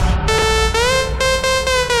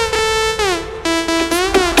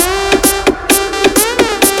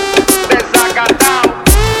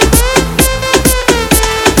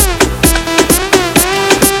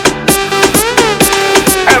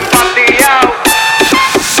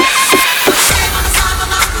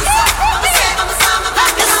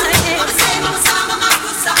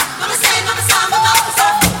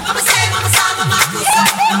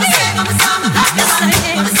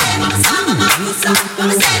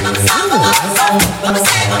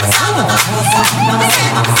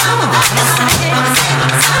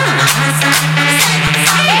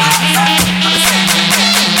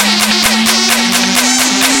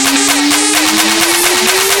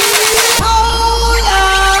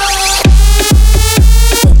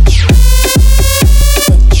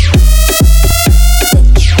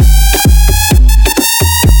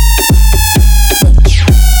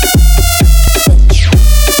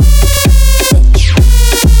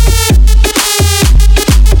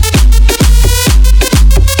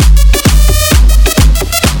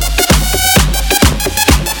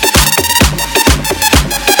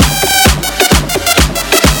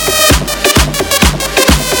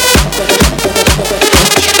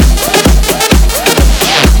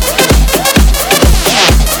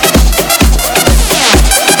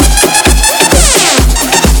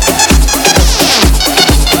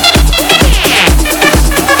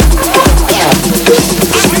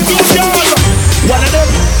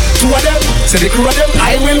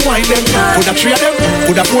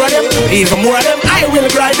 Even more of them, I will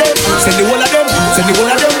grind them. Send the whole of them,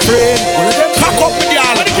 friend. Pack up the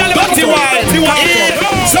girl, dirty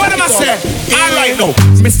wine. So what am I say? Alright now,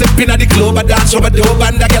 me step in at the club, I dance over the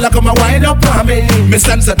and the girl come and wind up on me. Me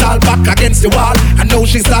stands a tall back against the wall, and now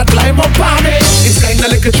she start climb up on me. It's kinda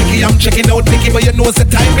like a tricky, I'm checking out Nicky, but you know the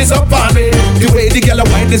time is up on me. The way the girl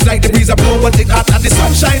wind is like the breeze a blow, but it hot and the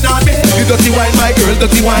sunshine on me. You dirty wine, my girl,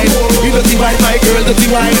 dirty wine. You dirty wine, my girl, dirty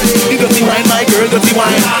wine. You dirty wine, my girl, dirty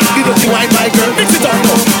wine. You dirty wine, my girl, mix it up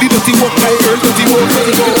now. You dirty walk, my girl, dirty walk. You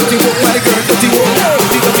dirty walk, my girl, dirty walk.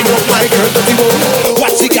 You dirty walk, my girl, dirty walk.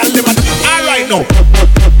 Watch the girl, them alright now.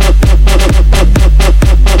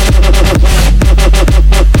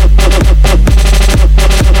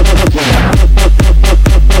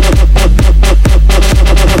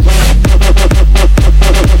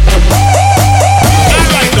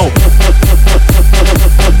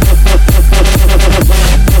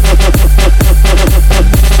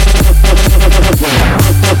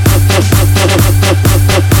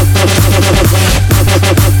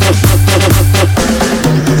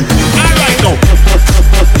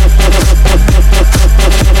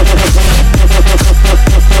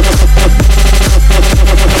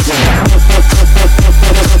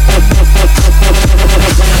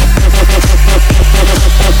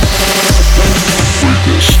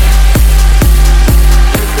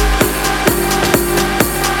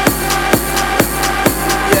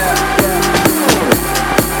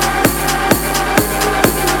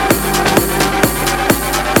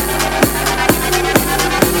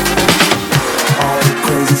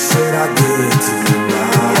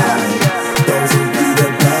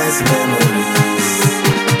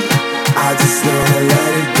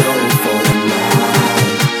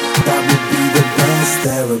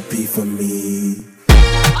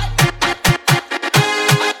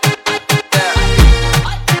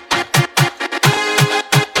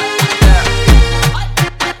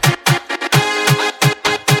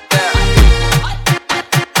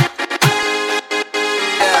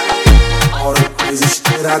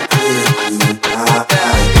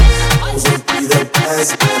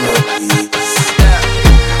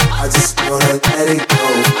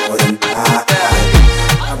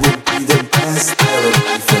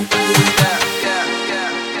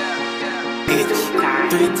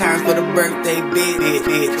 Three times for the birthday,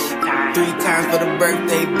 bitch. 3 times for the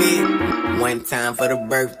birthday bitch. 1 time for the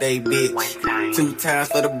birthday bitch. 2 times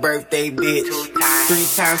for the birthday bitch. 3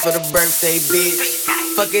 times for the birthday bitch.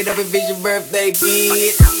 Fuck it up if it's your birthday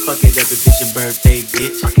bitch. Fuck it up if it's your birthday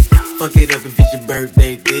bitch. Fuck it up if it's your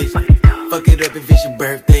birthday bitch. Fuck it up if it's your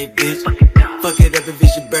birthday bitch. Fuck it up if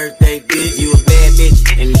it's your birthday bitch. You a bad bitch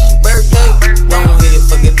and it's your birthday. Go ahead,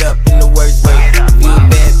 fuck it up in the worst way. You a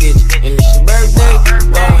bad bitch and it's your birthday.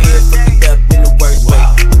 Go ahead, fuck it up in the worst way.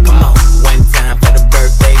 Come on, 1 time for the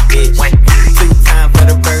birthday bitch. 2 times for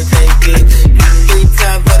the birthday bitch. 3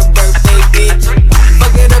 times for the birthday bitch.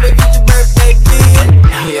 Fuck it up if it's your birthday bitch.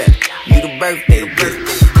 Yeah, you the birthday bitch.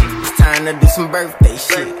 It's time to do some birthday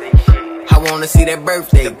shit. I wanna see that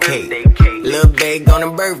birthday cake. Lil' babe on a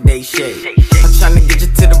birthday shake. I'm tryna get you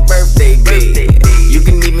to the birthday bed. You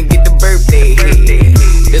can even get the birthday head.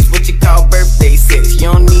 That's what you call birthday sex. You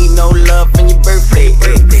don't need no love from your birthday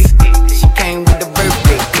ex. She came with the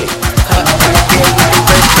birthday cake. Her birthday with the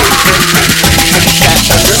birthday cake.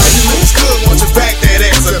 Girl, you looks good, won't you back that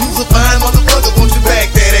ass up? You's a fine motherfucker, won't you back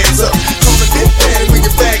that ass up? Gonna get bad when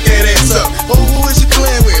you back that ass up. Oh, who is you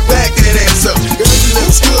playing with? Back that ass up. Girl, you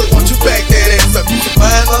looks good, won't you back that ass up? You's a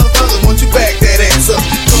fine motherfucker, won't you back that ass up?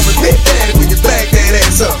 Gonna get bad when you back that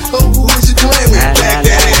ass up. Oh, who is you playing with? Back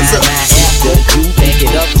that ass up. After you back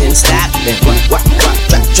it up, then stop. Then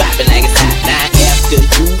drop it like it's hot. Now after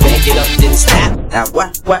you back it up, then stop. Now what?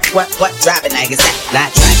 Drop it like it's hot. Now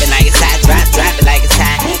drop it like it's hot. Drop it like it's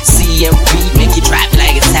hot. CMP make you drop it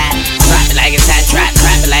like it's hot. Drop it like it's hot. Drop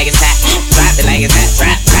it like it's hot. Drop it like it's hot.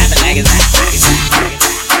 Drop it like it's hot.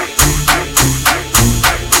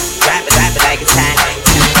 Drop it like it's hot.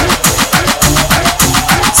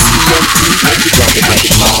 CMP make you drop it like it's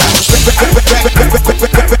hot.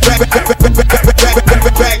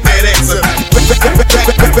 Back that ass up. Back that ass up.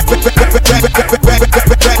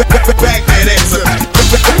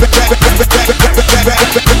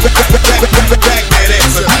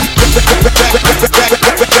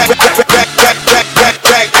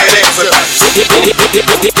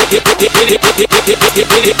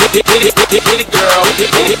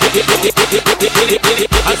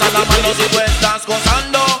 Alza la mano si tú estás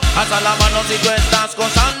gozando. Alza la mano si tú estás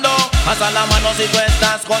gozando. Alza la mano si tú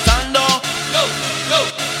estás gozando. Yo, yo,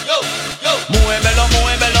 yo, yo. Muévelo,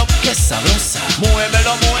 muévelo, qué sabrosa.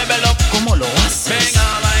 Muévelo, muévelo, ¿cómo lo haces? Ven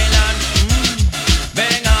a bailar,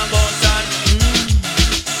 ven a gozar.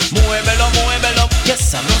 Muévelo, muévelo, qué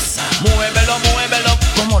sabrosa. Muévelo, muévelo,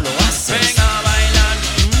 ¿cómo lo haces? Ven a bailar,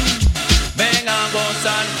 ven a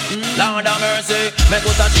gozar. Lord have mercy, me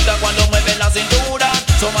gusta chica cuando mueve la cintura.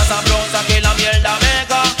 Son más sabrosas que la mierda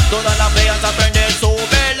mega. Todas las feas a prender su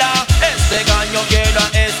vela. Este caño quiero a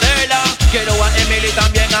Estela. Quiero a Emily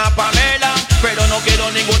también a Pamela. Pero no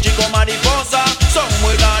quiero ningún chico mariposa. Son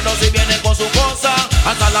muy raros y vienen con su cosa.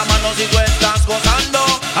 Alza la mano si tú estás gozando.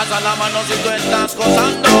 Alza la mano si tú estás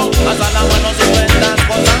gozando. Alza la mano si tú estás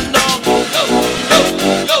gozando. Yo, yo,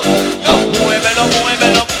 yo, yo. Muévelo,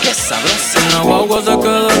 muévelo, qué sabroso. En la guagua se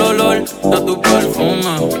queda el olor de tu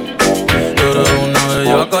perfume. Tú eres una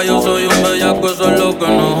bellaca, yo soy un bellaco, eso es lo que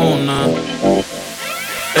nos une.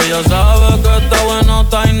 Ella sabe que está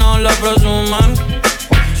buenota y no la presumen.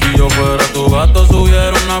 Si yo fuera tu gato,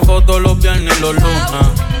 subiera una foto los viernes y los lunes.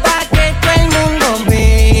 Pa' que todo el mundo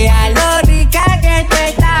vea lo rica que tú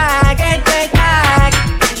estás,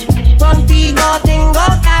 Contigo tengo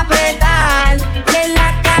que apretar. Que en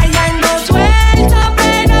la calle ando suelto,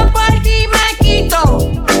 pero por ti me quito.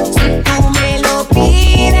 Si tú me lo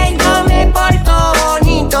pides, yo me porto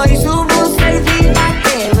bonito y subo un selfie pa'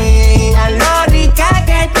 que vean lo rica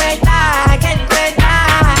que tú estás,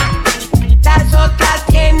 Las otras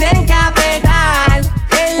tienen que apretar.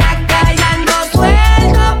 En la calle ando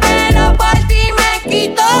suelto, pero por ti me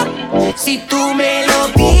quito. Si tú me lo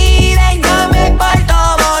pides, yo me porto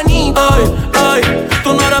bonito. Ay,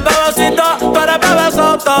 tú no eres bebecita, tú eres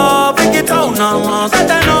bebesota. Piquita una más, se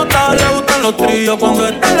te nota. Le gustan los tríos cuando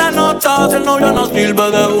está en la nota. Si el novio no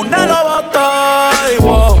sirve, de una lo bota. Ay,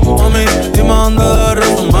 wow, mami, dime dónde de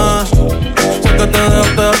resumir. Sé que te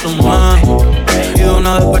dejaste de asumir. Y de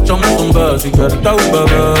una despecho me tumbé. Si quieres te hago un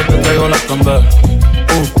bebé, te traigo las cambé.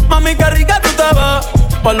 Mami, qué rica tú te ves.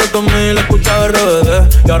 Pa' los 2000 escucha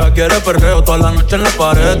RBD. Y ahora quiere perreo toda la noche en la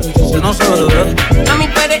pared. Si no se ve. Mami,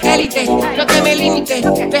 tú eres élite, no te me limites.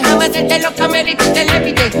 Déjame hacerte los cameritos y te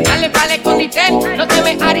levite. Dale pa'l escondite, no te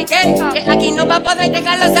me ariques. Que aquí no va a poder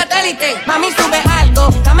llegar los satélites. Mami, sube algo,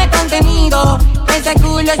 dame contenido. Ese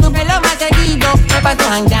culo sube lo más seguido. Me paso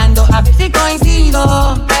jangueando, a ver si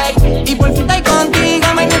coincido. Hey, y por fin estoy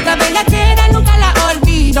contigo. Me nuestra bellaquera nunca la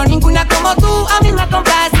olvido. Ninguna como tú a mí me ha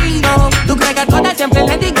complacido. Tú crees que a todas siempre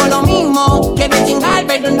les digo lo mismo. Quiero chingar,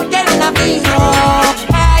 pero no quiero nada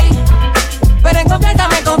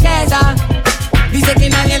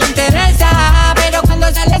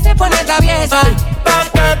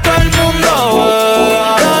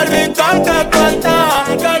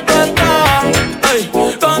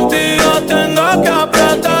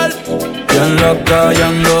ya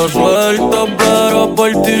ando suelto, pero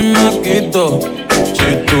por ti me quito. Si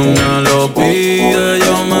tú me lo pides,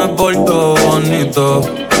 yo me porto bonito.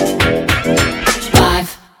 5,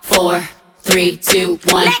 4, 3, 2,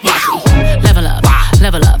 1, level up,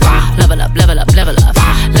 level up, level up, level up, level up,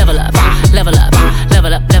 level up, level up,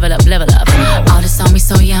 level up, level up, level up. All this on me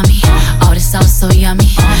so yummy, all this sauce so yummy.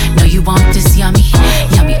 Know you want this yummy,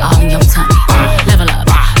 yummy all in your tummy. Level up,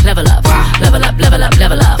 level up, level up, level up,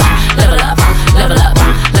 level up, level up, level up,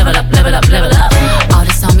 level up, level up, level up. All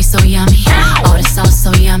this on me so yummy, all this sauce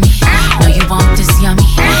so yummy. Know you want this yummy,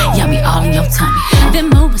 yummy all in your tummy.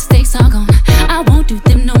 Them old mistakes are gone, I won't do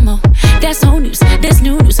them no more. That's old news, that's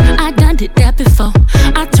new news, I done did that before.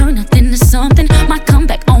 I turn nothing to something, my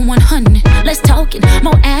comeback on 100. Let's talk it,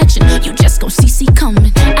 more action, you just gon' see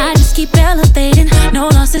coming. I just keep elevating, no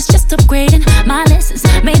losses, just upgrading. My lessons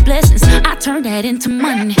made blessings, I turn that into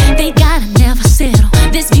money. They gotta never settle,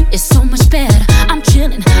 this view is so much better. I'm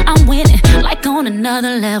chilling, I'm winning, like on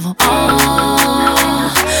another level.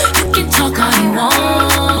 Oh, you can talk all you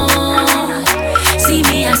want. See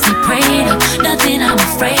me, I stay prayed up, nothing I'm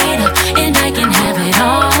afraid of, and I can have it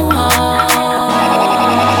all.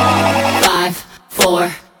 5,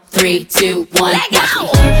 4, 3, 2, 1, let's go.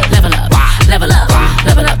 Level up, level up,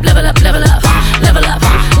 level up, level up, level up, level up,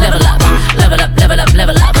 level up, level up, level up,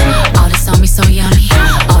 level up. All this on me so yummy,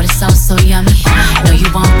 all this sauce so yummy. Know you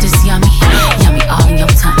want this yummy, yummy all in your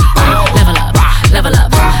tummy. Level up, level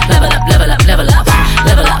up, level up, level up, level up,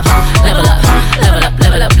 level up, level up, level up,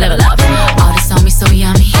 level up, level up. All this on me so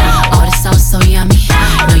yummy, all this sauce so yummy.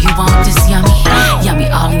 Know you want this yummy, yummy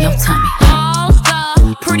all in your tummy. All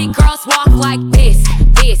the pretty girls walk like this,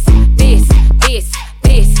 this, this, this,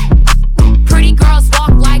 this. Pretty girls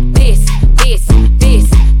walk like this, this, this,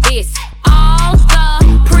 this. All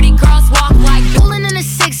the pretty girls walk like pulling in the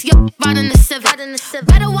 6, you're riding the 7.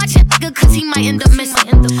 Better watch that nigga, cause he might end up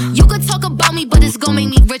missing. You could talk about me, but it's gon' make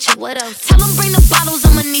me richer. What else? Tell him bring the bottles,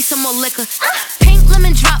 I'ma need some more liquor. Pink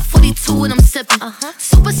lemon drop, 42 and I'm sipping.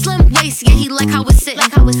 Super slim waist, yeah, he like how it's sitting.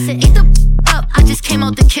 Eat the up, I just came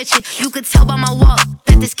out the kitchen. You could tell by my walk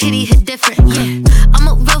that this kitty hit different. Yeah, I'm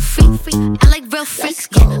a real freak. I like real freaks.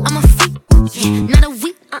 Yeah, I'm a freak. Yeah, not a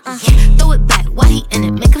weak. Yeah, throw it back, why he in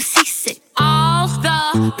it? Make him seasick. all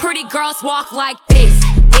the pretty girls walk like this,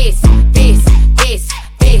 this, this, this,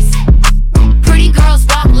 this. Pretty girls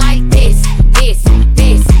walk like this, this,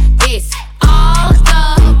 this, this. All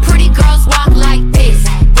the pretty girls walk like this,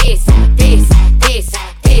 this, this, this,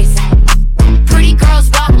 this. Pretty girls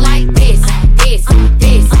walk like this, this,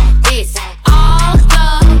 this, this. All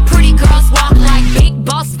the pretty girls walk like big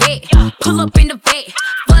boss vet. Pull up in the vet,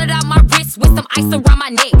 flooded out my wrist with some ice around my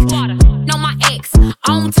neck. Know my ex,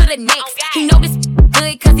 on to the next. He know this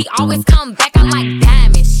good cause he always come back. I'm like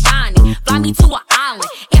diamonds, shiny, fly me to an island.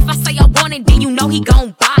 If I say I want it, then you know he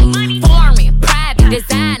gon' buy it. Foreign, private,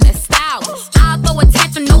 designer, stylist. I'll throw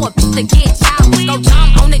attention, know a bitch to get childish. Go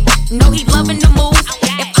dumb on it, know he loving the moves.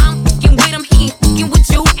 If I'm fucking with him, he ain't fucking with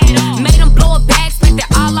you. Made him blow a bag, spent it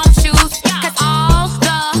all on shoes. Cause all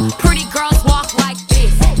the pretty girls walk like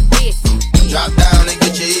this, this. Drop down and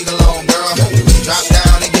get your eagle on, girl. Drop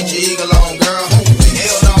down and get your eagle on, girl.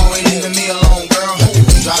 Hell no, ain't leaving me alone, girl.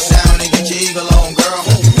 Drop down and get your eagle on, girl.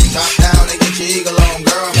 Drop down and get your eagle on,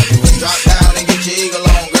 girl. Drop down and get your eagle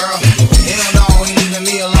on, girl. Hell no, ain't leaving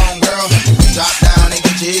me alone, girl. Drop down and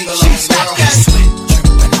get your eagle on, girl.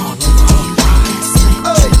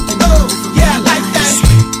 Yeah, I like that.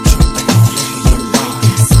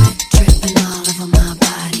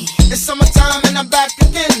 It's summertime and I'm back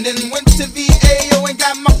again. Then went to VAO and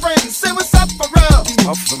got my friends. Say what's up for real.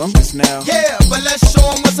 Up for them just now. Yeah, but let's show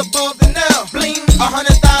them what's above the now. Bling,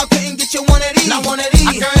 100,000 couldn't get you one of these. Not one of these.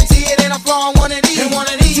 I guarantee it ain't a flaw on one of these. And one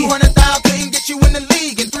of these. 200,000 couldn't get you in the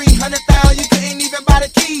league. And 300,000 you couldn't even buy the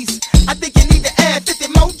keys. I think you need to add 50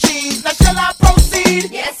 more G's. Now shall I proceed?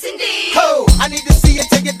 Yes, indeed. Ho, I need to see you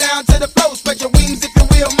take it down to the floor. Spread your wings if you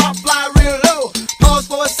will, my fly real low. Pause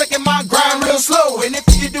for a second, my grind real slow. And if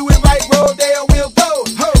you do it right, roll there we'll go.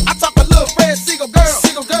 Ho, I talk a little Fred Siegel girl.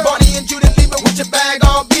 Bonnie and Judy leave it with your bag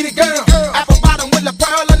all beat it, girl. Apple bottom with a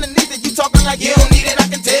pearl underneath it. You talking like you don't need it, I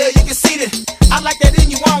can tell you can see it. I like that in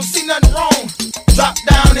you, I don't see nothing wrong. Drop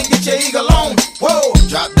down and get your eagle on. Whoa,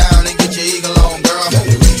 Drop down and get your eagle on, girl.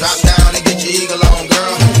 Drop down and get your eagle on,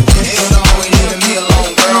 girl. Hell no, ain't leaving me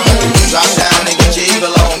alone, girl. Drop down and get your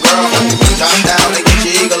eagle on, girl. Drop down and get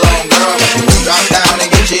your eagle on, girl. Drop down and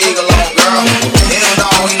get your eagle on, girl. Hell no,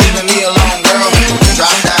 ain't leaving me alone, girl.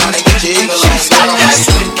 Drop down and get your eagle on, girl.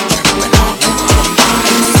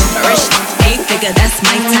 Rich, 8-figure, that's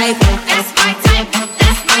my type. That's my type.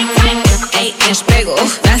 That's my type. 8-inch bagel,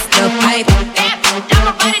 that's the pipe.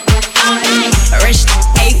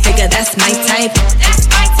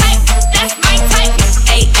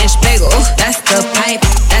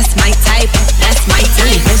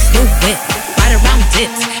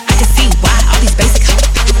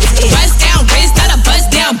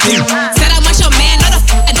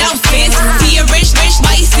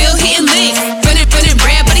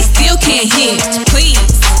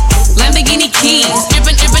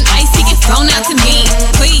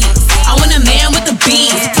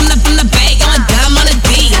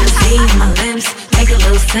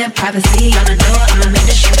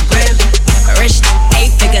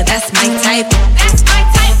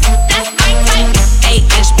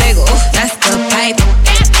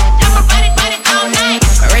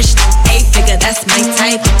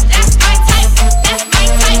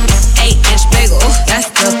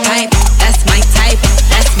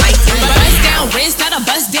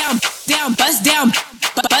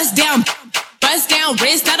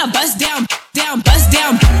 wrist, that'll bust down, down, bust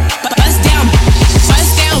down, bust down,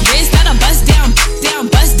 bust down wrist, that'll bust down, down,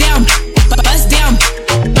 bust down, bust down,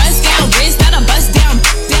 bust down wrist, that'll bust down,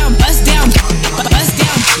 down, bust down, bust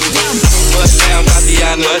down, down. Bust down,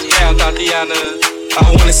 Tatiana. Bust down, Tatiana. I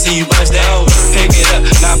wanna see you bust down. Pick it up,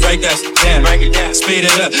 now break that down. Break it down, speed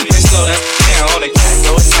it up, then slow that down on the cat.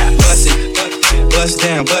 Bust it, bust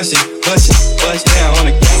down, bust it, bust it, bust down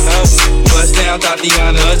on the cat. Bust down,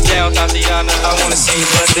 Tatiana. Bust down, Tatiana. I wanna see you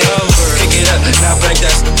bust down. Pick it up, now break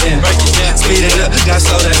that down. Break it down, speed it up, now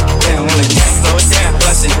slow that down on the cat. Slow it down,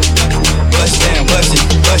 bust it, bust down, bust it,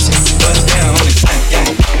 bust it, bust down on the cat.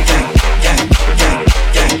 Gang, gang, gang, gang,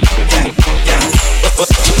 gang, gang, gang.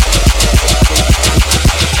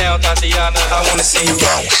 Down, Tatiana, I wanna see you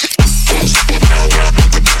bounce.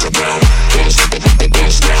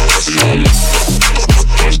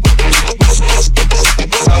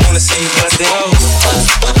 I wanna see you bust it over.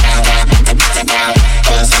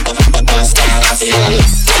 I wanna see you bust it over.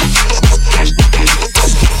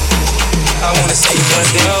 I wanna see you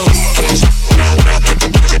bust it over.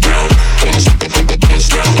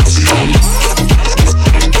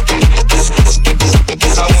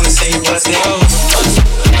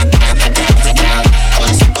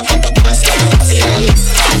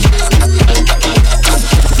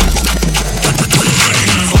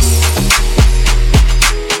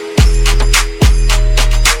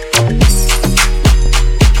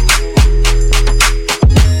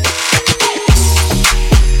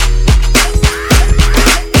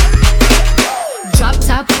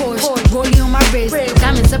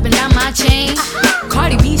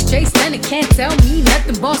 Can't tell me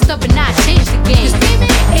nothing, bossed up and I changed the game.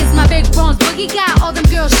 It's my big bronze boogie, got all them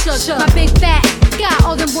girls shook. My big fat, got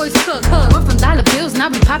all them boys cooked. We're from dollar bills, now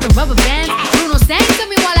we poppin' rubber bands. Bruno sang to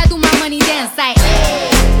me while I do my money dance like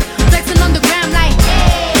flexing on the gram like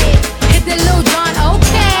hit the Lil Jon,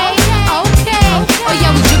 okay, okay. Oh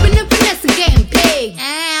yeah, we drippin' and finesse and getting paid.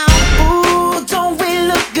 Ooh, don't we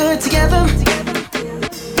look good together?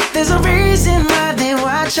 There's a reason why they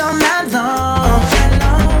watch all night long.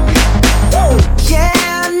 Yeah, I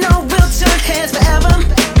know we'll turn heads forever.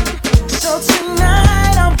 So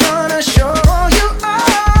tonight I'm gonna show you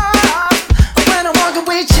off. When I'm walking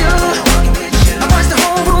with you, I watch the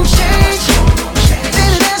whole room change.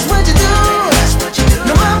 Baby, that's what you do.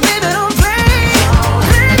 No, my baby don't play.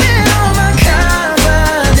 Blaming on my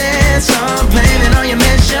confidence, I'm blaming on your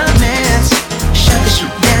measurements. Shut the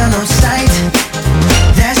shit down on sight.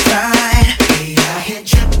 That's right. We out here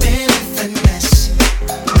dripping in finesse.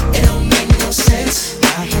 It don't make no sense.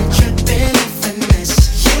 Out here dripping in finesse.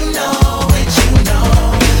 You know it, you know.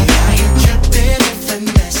 We out here dripping in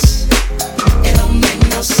finesse. It don't make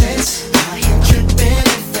no sense. Out here dripping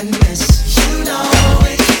in finesse. You know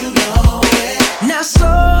it, you know it. Now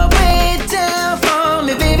slow it down for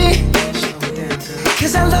me, baby.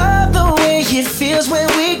 Cause I love the way it feels when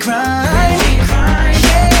we grind.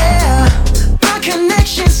 Yeah, our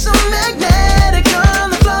connection's so magnetic on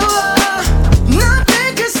the floor.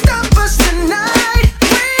 Nothing can stop us tonight.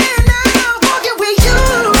 When I'm walking with you,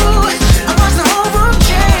 I watch the whole room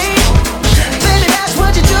change. Baby, that's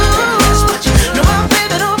what you do. No, my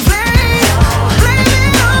baby don't play.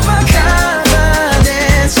 Blaming on my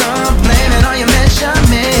confidence, I'm blaming on your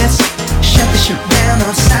measurements. Shut the shit down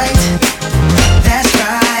on sight. That's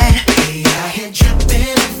right. We out here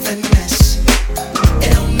dripping in finesse. It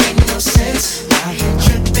don't make no sense. Out here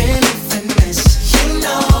dripping in finesse. You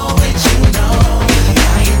know it, you know.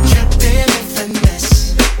 Out here dripping in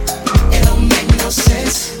finesse. It don't make no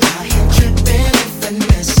sense. Out here dripping in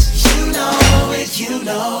finesse. You know it, you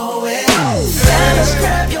know it. Fellas,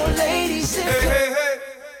 grab your ladies and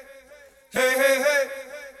Hey.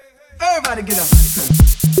 Everybody get up.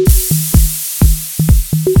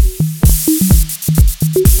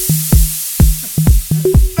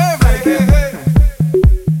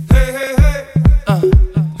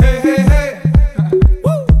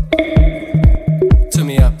 Turn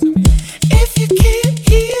me up. if you can't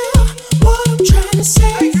hear what I'm trying to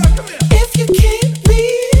say, if you can't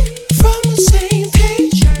read from the same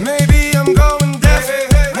page, Maybe I'm going deaf,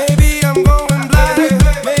 maybe I'm going blind,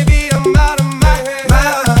 maybe I'm out of my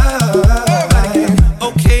mind.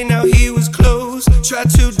 Okay, now he was close, tried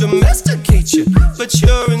to domesticate you, but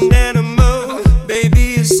you're an animal,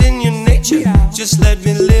 baby, it's in your nature. Just let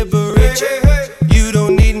me liberate you. You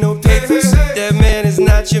don't need no papers, that man is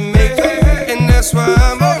not your maker, and that's why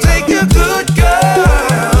I'm gonna take a good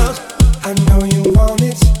girl. I know you want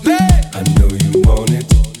it, I know you want it,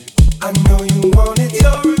 I know you want it.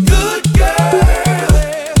 You're a good girl,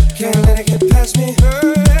 can't let it get past me.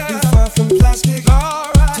 You far from plastic,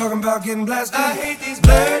 talking about getting blasted. I hate these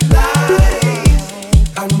blurred lines.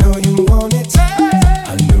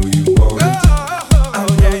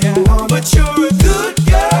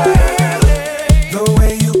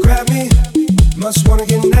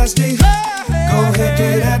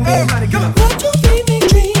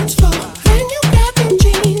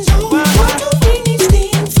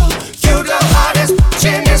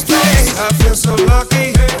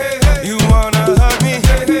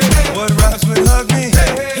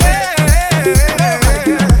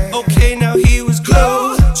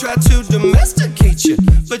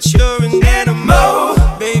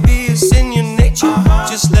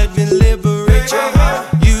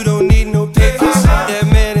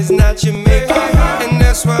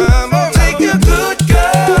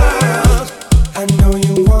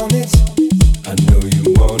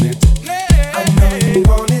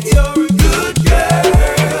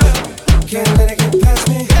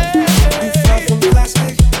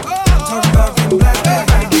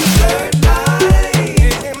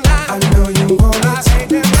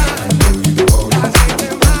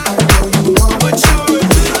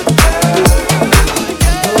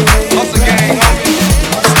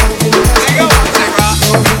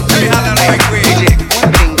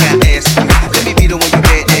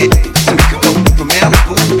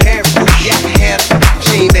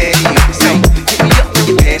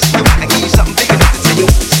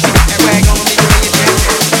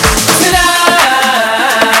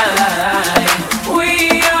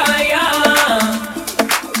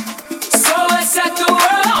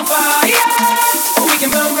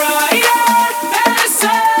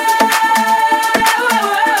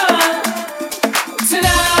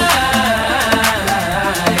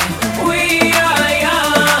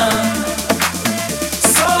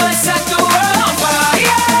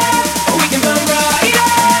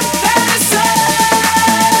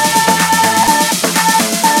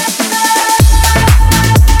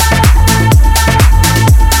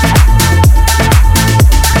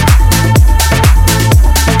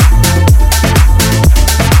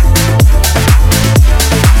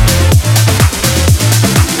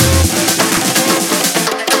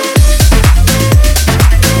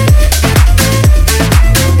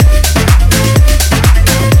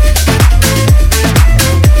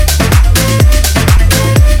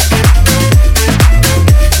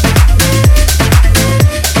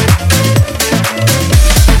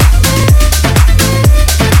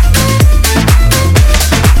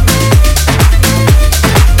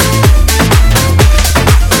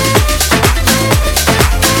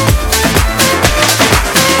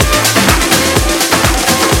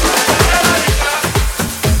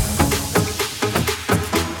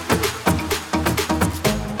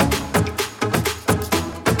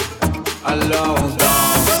 Alone dance.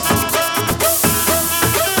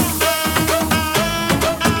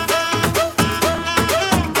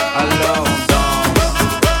 Alone dance.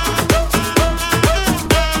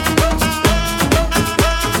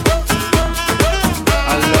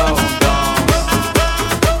 Alone dance.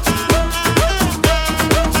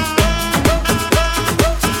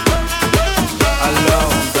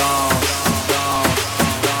 Alone dance.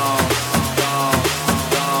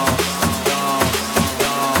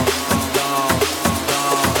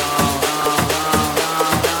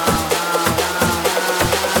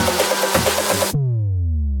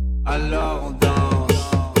 Alone dance.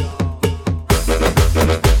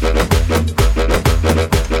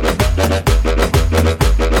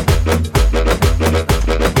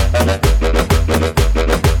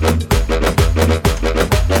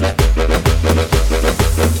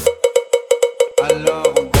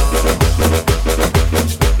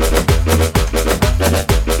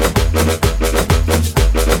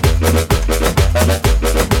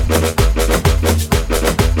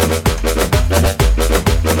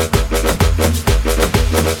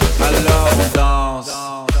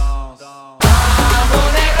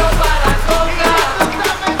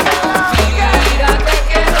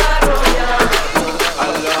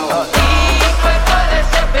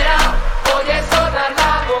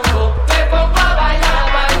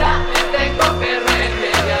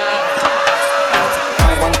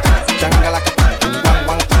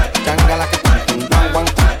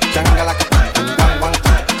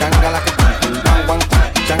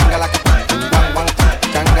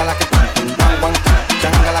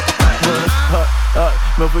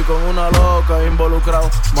 Me fui con una loca involucrado.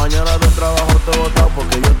 Mañana del trabajo te botado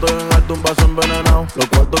porque yo estoy en alto, un vaso envenenado. Los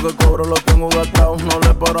cuartos que cobro los tengo gastados. No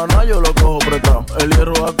le paro a nada, yo lo cojo prestado. El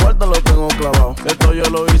hierro a cuarta lo tengo clavado. Esto yo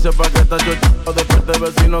lo hice pa' que esta chochita despierte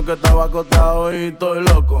vecino que estaba acostado. Y estoy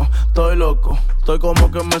loco, estoy loco. Estoy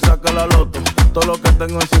como que me saca la loto. Todo lo que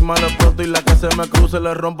tengo encima le exploto y la que se me cruce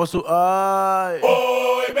le rompo su ay.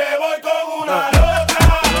 Hoy me voy con una loca.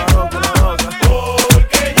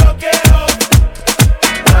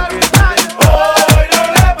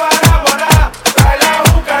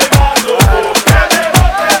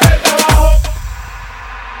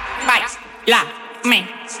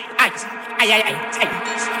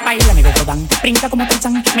 Baila, mi godán, brinca como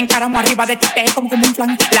Tarzán. Me encaramo arriba de ti, te como un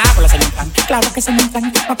flan. La bola se me inflan, claro que se me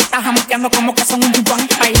inflan. No te estás jamoteando como que son un yuan.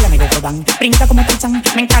 Baila, mi godán, brinca como Tarzán.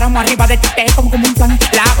 Me encaramo arriba de ti, te como un flan.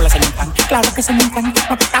 La bola se me inflan, claro que se me inflan.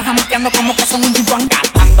 No te estás jamoteando como que son un yuan.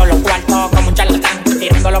 Gastando los cuartos como un charlatán.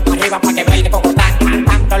 Tirándolo para arriba pa' que baile cocotán.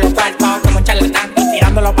 Gastando los cuartos como un charlatán.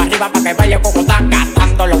 Tirándolo para arriba pa' que baile cocotán.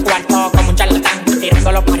 Gastando los cuartos como un charlatán.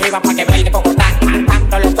 Tirándolo para arriba pa' que baile cocotán.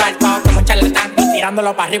 Gastando los cuartos como un charlatán.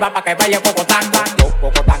 Tirándolo para arriba pa' que baile cocotán.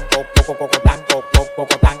 Cocotán, cocotán, cocotán,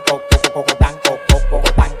 cocotán, cocotán,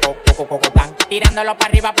 cocotán. Tirándolo para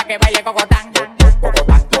arriba pa' que baile cocotán.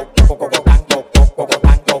 Cocotán, cocotán, cocotán,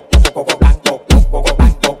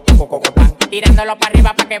 cocotán, cocotán. Tirándolo para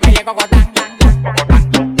arriba pa' que baile cocotán.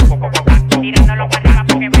 Tirándolo para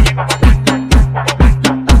arriba pa' que baile cocotán.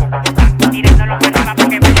 Tirándolo para arriba pa'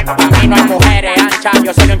 que baile cocotán. Para mí no hay mujeres anchas,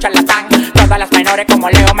 yo soy un charlatán. Todas las menores como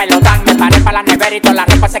Leo me lo dan. Me paré pa' la nevera y todas las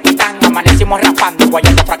ropas se quitan. Amanecimos raspando,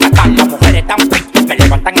 guayando fracasando. Las mujeres tan fit, me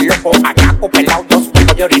levantan el loco. Agaco, pelao, dos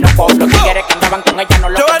picos de orinoco. Los tigres que andaban con ella no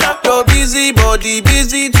lo Joanna, your busy body,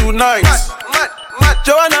 busy tonight.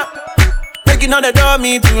 Joanna, breaking on the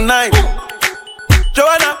dummy tonight.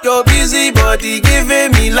 Joanna, your busy body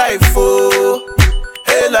giving me life, oh.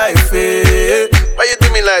 Hey, life, hey. Why you do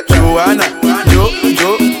me like Joanna?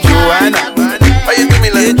 Joanna. Why you do me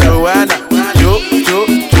like Joanna?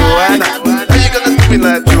 Joanna. How you gonna do me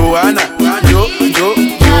like Joanna?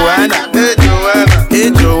 Joanna. Hey, Joanna. Hey,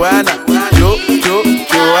 Joanna.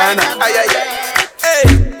 Joanna. Ay, ay, ay. Hey,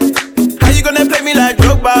 how you gonna play me like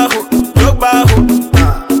Drogba?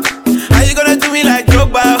 How you gonna do me like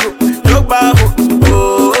Drogba?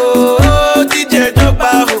 Oh, DJ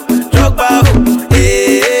Drogba.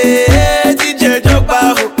 Hey, DJ Drogba.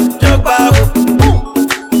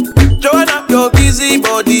 Joanna, your busy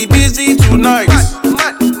body, busy tonight.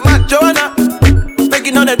 Joanna,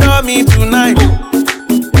 making on the dummy tonight.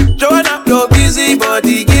 Joanna, your busy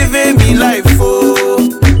body giving me life, oh.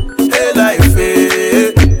 Hey, life,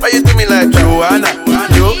 hey. Why you do me like Joanna?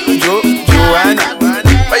 Joanna.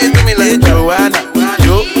 Why you do me like Joanna?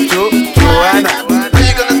 Joanna. How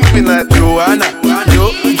you gonna do me like Joanna?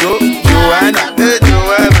 Joanna. Hey,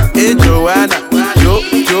 Joanna. Hey, Joanna.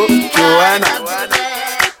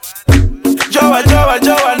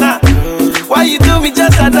 Joanna. Why you do me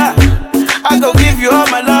just like that? I go give you all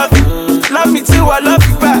my love. Love me too, I love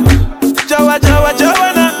you back.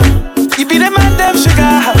 Joanna. You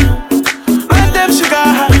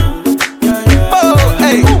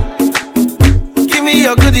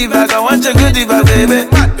goodie bag, baby.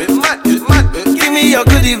 Give me your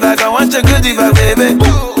goodie bag, I want your goodie bag, baby.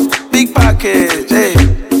 Big package, hey.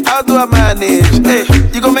 How do I manage? Hey,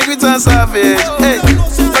 you gon' make me turn savage. Hey,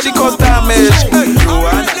 body cause damage. Hey,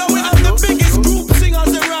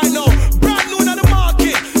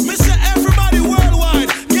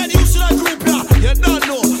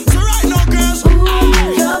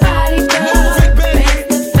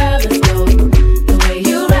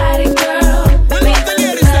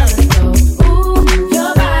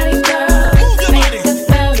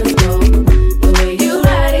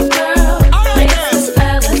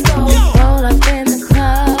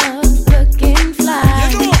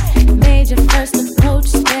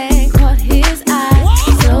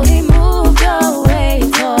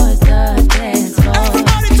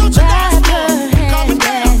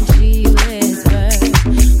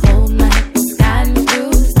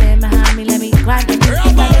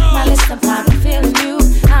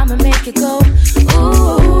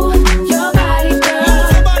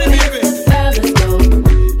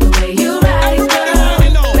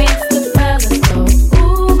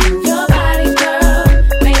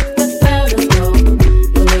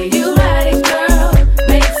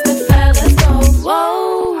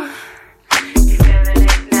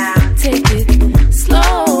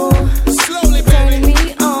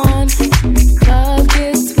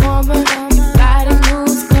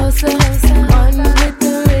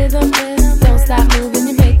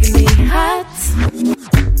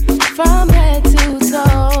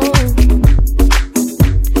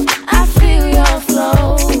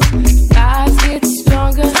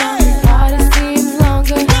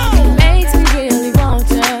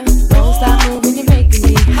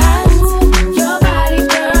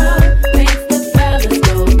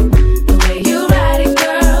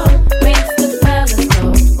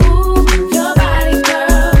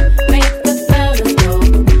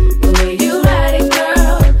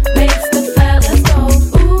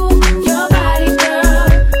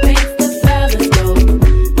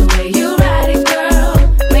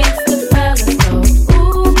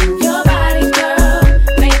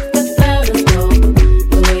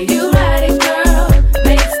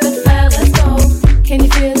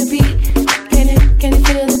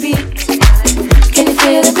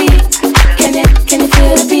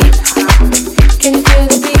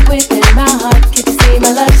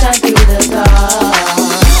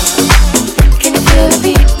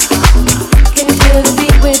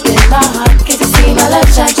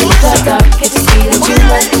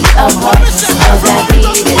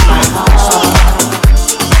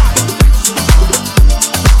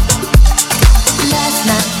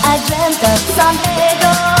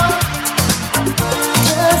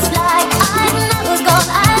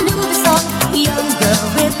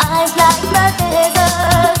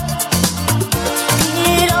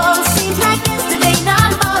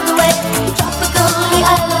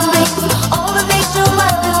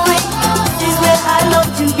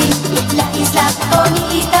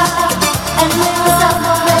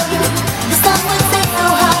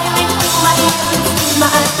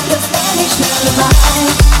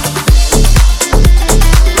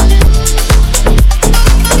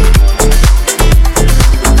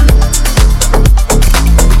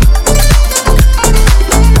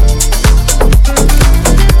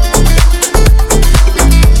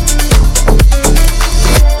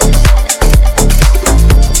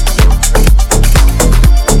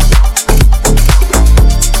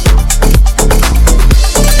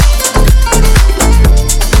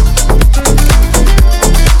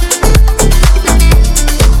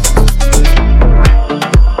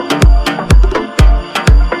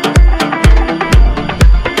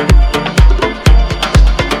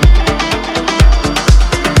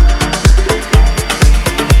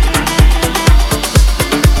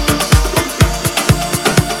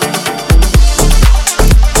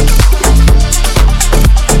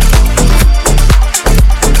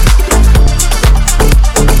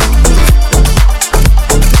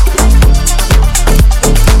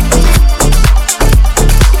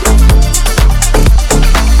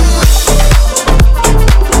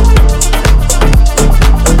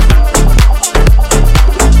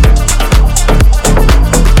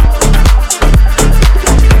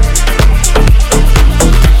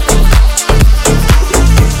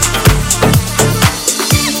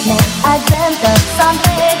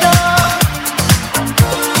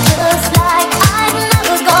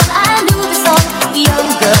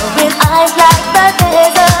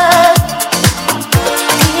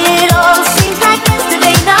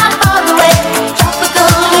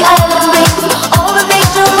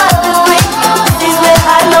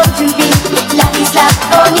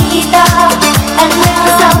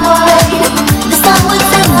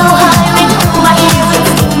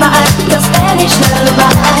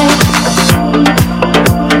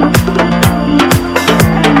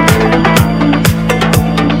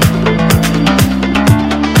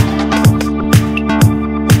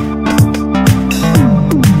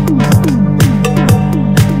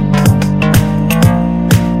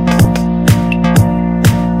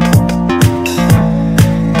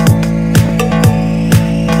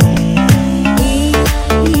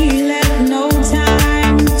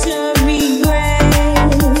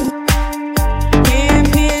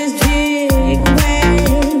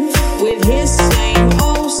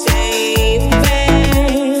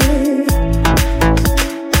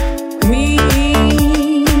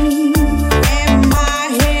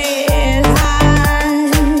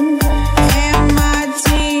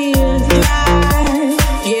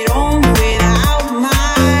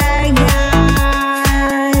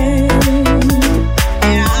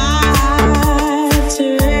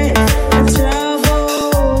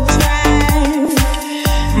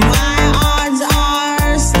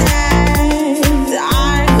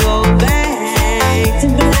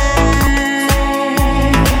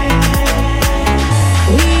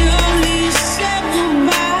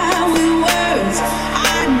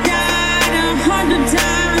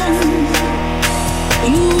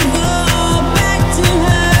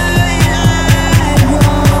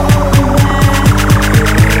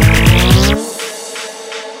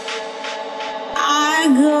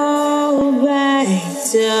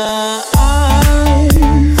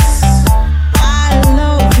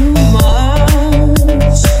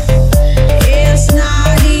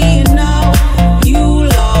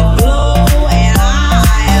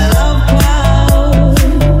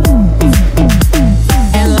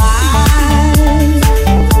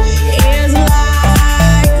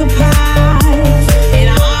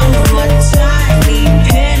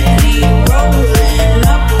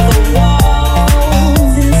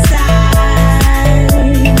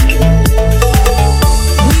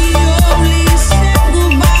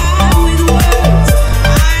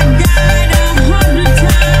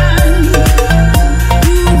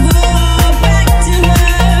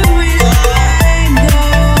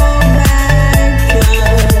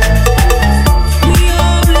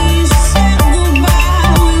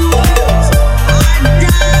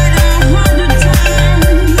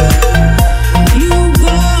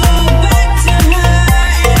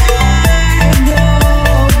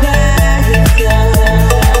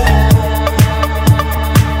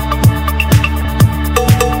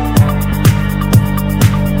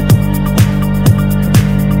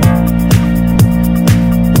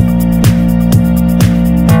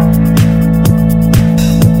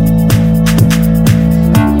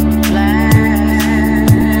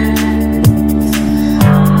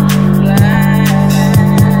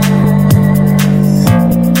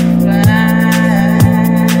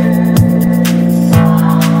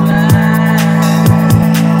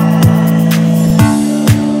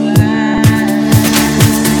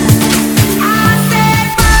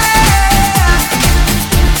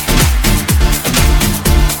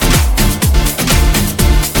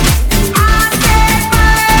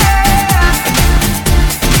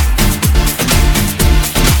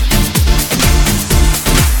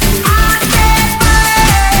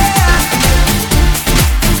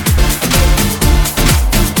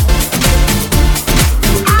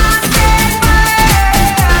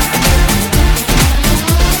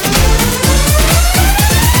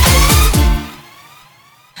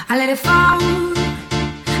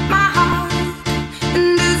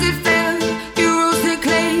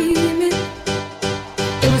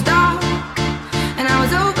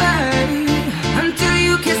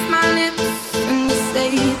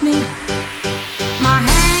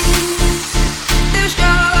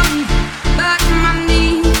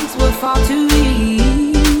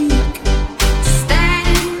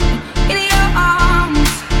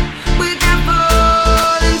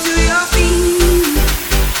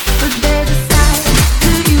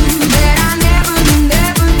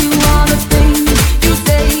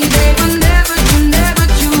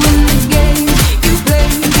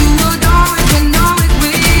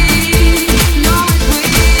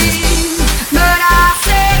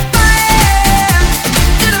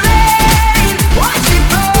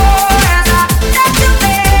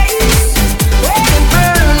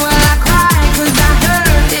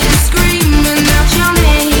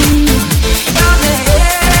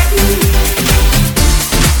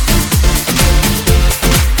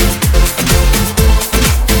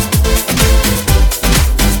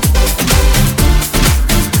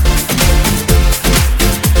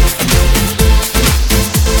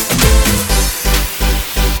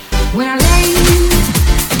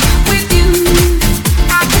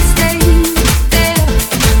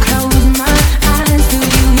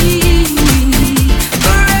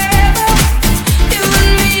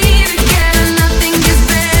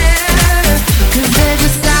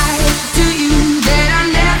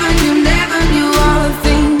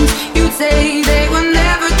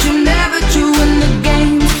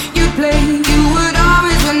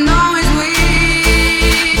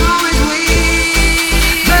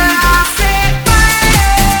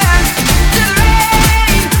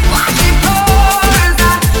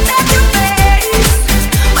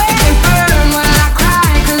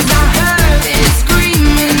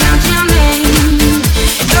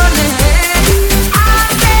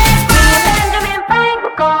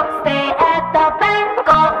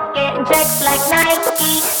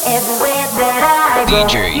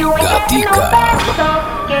 DJ Gatica.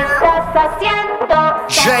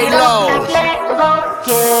 J-Lo.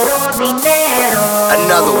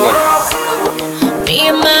 Another one. Me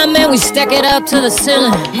and my man, we stack it up to the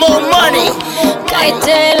ceiling. More money.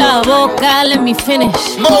 Cállate la boca, let me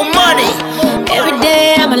finish. More money. Every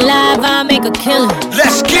day I'm alive, I make a killing.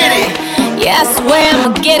 Let's get it. Yeah, I swear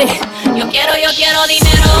I'ma get it. Yo quiero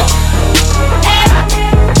dinero.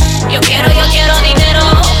 Yo quiero dinero.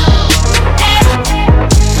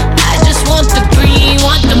 I just want the green,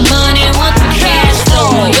 want the money, want the cash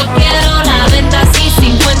flow. Yo quiero la venta, sí,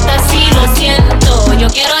 50, sí, lo siento. Yo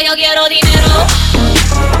quiero dinero.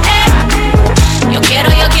 Yo quiero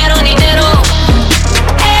dinero.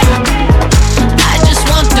 I just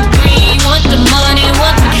want the green, want the money,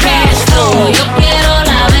 want the cash flow. Yo quiero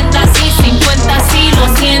la venta, sí, 50, sí, lo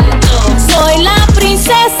siento. Soy la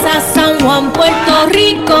princesa San Juan, Puerto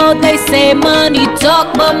Rico. They say money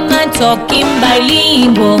talk, but my talking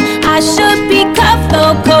bilingual. I should be cuffed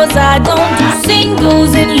though, cause I don't do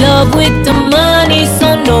singles. In love with the money,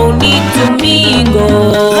 so no need to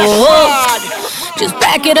mingle. Just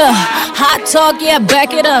back it up, hot talk, yeah,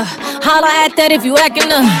 back it up. Holla at that if you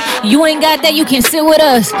acting up. You ain't got that, you can't sit with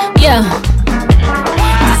us, yeah.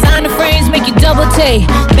 Designer frames make you double take.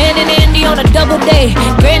 Man and Andy on a double day.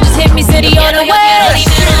 Grand just hit me, city on the way.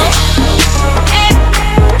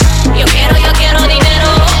 Yo quiero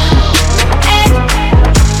dinero.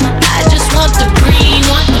 I just want the green,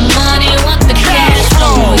 want the money, want the cash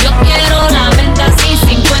flow. Yo quiero la venta, sí,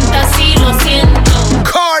 50, sí, lo siento.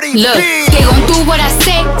 Look, they gon' do what I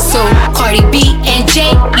say, so Cardi B and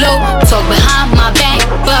J-Lo talk behind my back,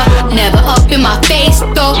 but never up in my face,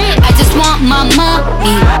 though. I just want my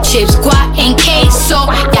money, chips, guac, and queso.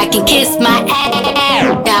 Y'all can kiss my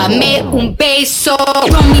ass, dame un beso.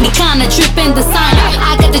 Dominicana, drippin' designer.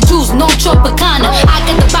 I got the juice, no Tropicana. I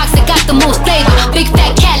got the box that got the most flavor. Big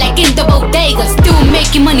fat cat like in the bodega. Still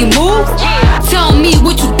making money move? Tell me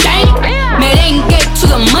what you think. Merengue to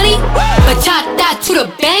the money, bachata to the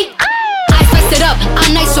bank. I spice it up,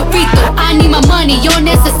 I'm nice sofrito. I need my money, yo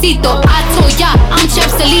necesito. I told ya, I'm Chef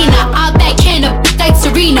Selena. I backhand up like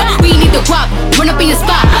Serena. We need the guap, run up in your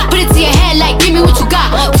spot. Put it to your head like, give me what you got.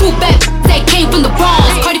 Two bad that came from the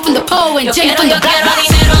Bronx, Cardi from the pole, and Jenny from the block.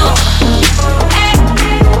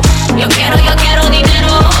 Yo quiero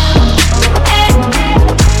dinero.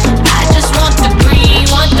 I just want the green,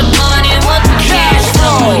 want the money, want the cash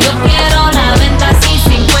flow. Yo quiero la venta, sí,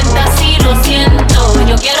 50, sí, lo siento.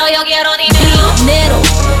 Yo quiero dinero.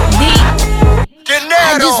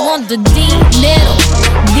 I just want the dinero.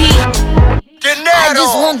 I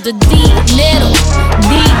just want the dinero.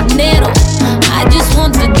 I just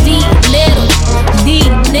want the dinero.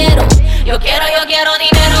 Yo quiero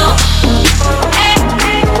dinero.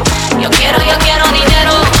 Yo quiero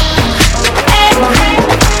dinero.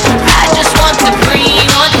 I just want the green,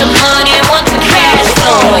 want the money, want the cash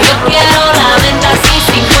flow. Yo quiero la venta, sí,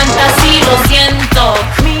 50, sí, lo siento.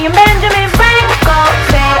 Me and Benjamin Franco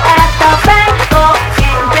stay at the banco,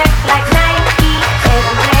 getting dressed like Nike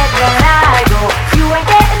everywhere that I go. You ain't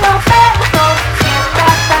getting no pesos, ¿qué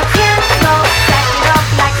estás haciendo? Stack it up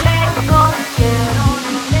like Lego, quiero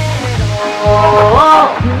dinero.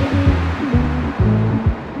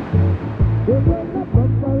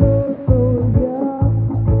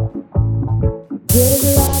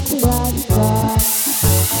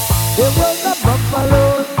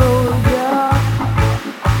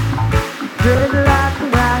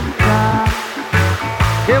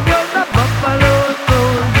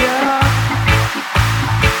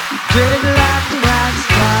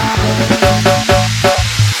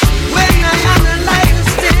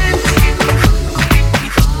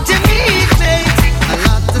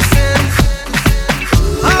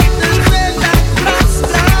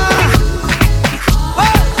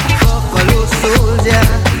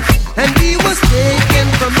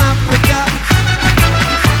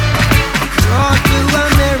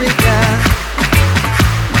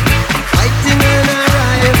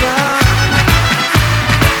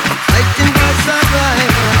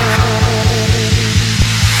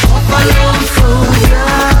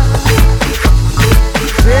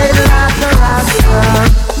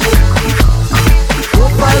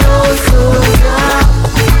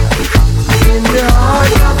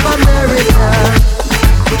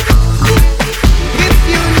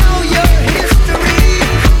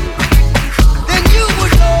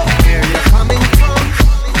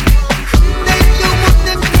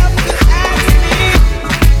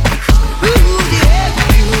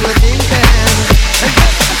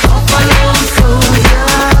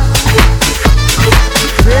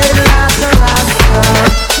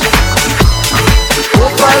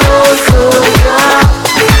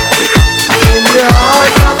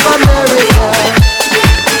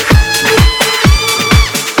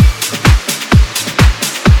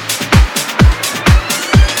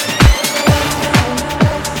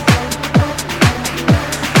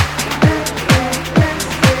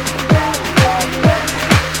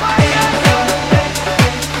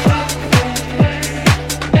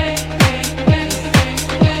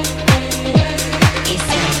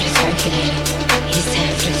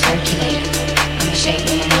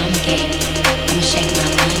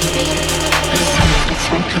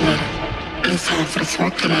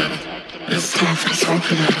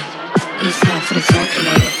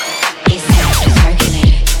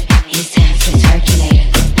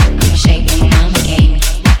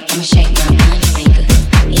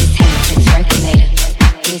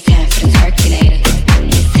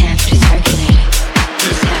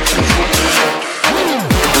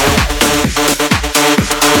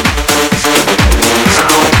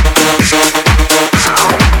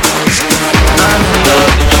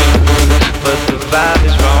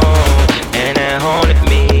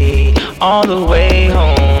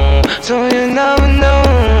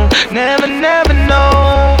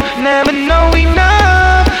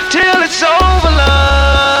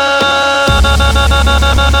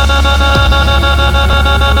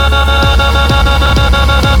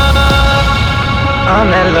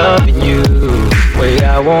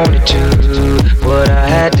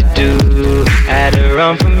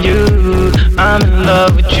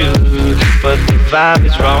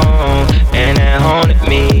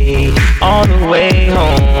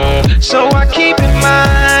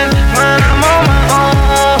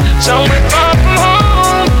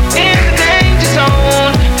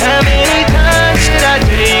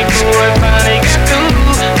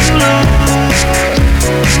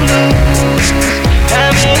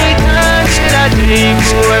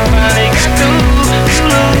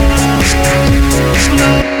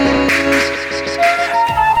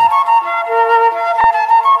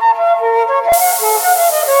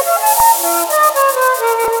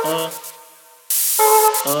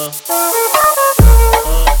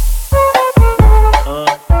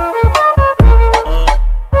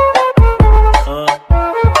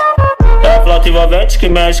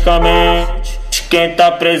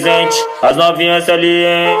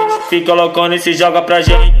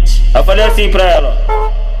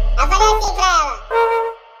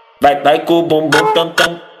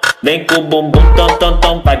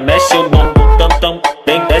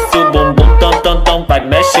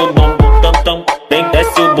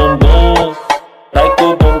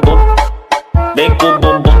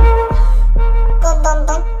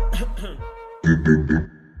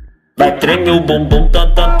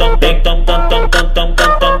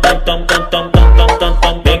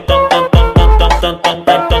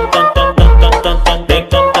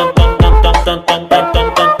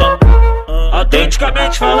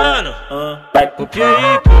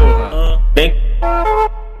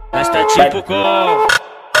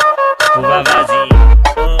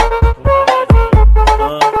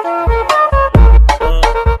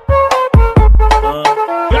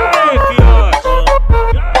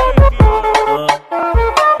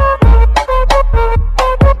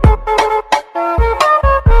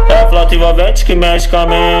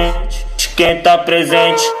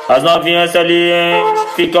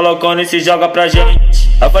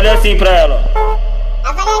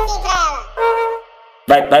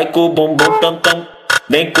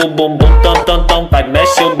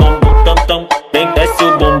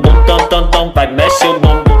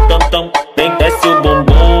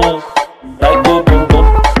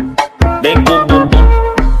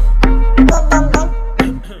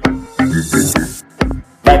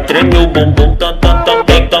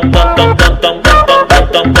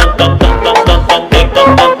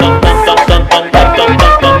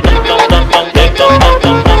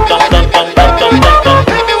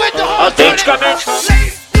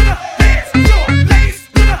 Autenticamente.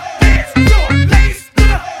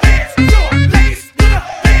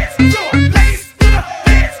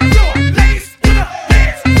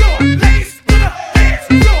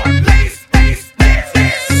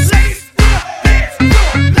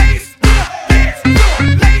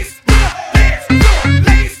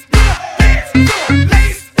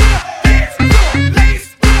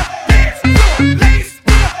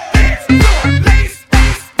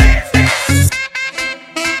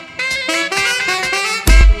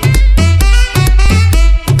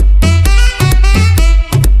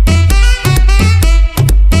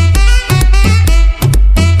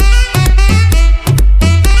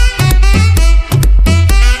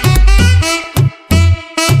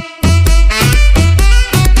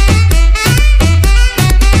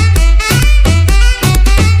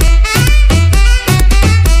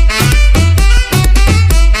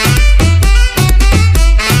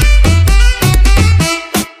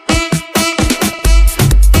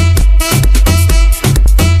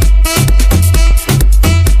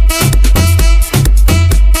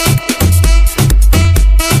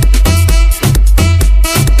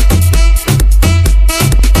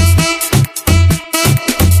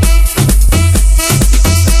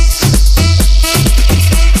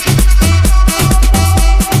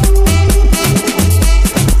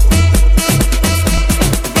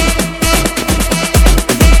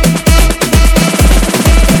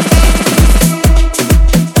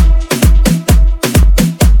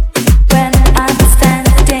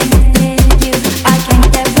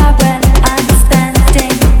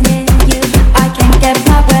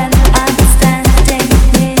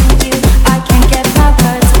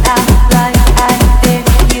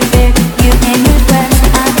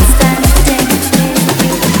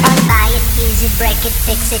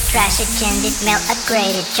 it, gend it, melt,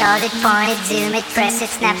 upgrade it, chart it, point it, zoom it, press it,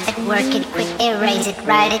 snap it, work it, quick erase it,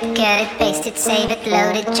 write it, cut it, paste it, save it,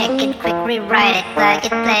 load it, check it, quick rewrite it, plug it,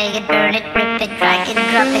 play it, burn it, rip it, drag it,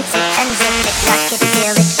 drop it, zip and zip it, lock it,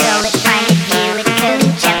 fill it, scroll it, find it, view it, code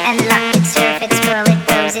it, jump and lock it, surf it, scroll it,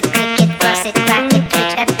 pose it, click it, cross it, crack it,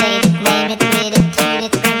 twitch, update it, name it, read it, tune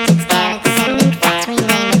it, print it, scan it, send it, fax,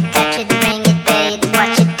 rename it, touch it, bring it, pay it,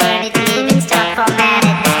 watch it, turn it, leave it, start, format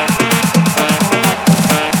it.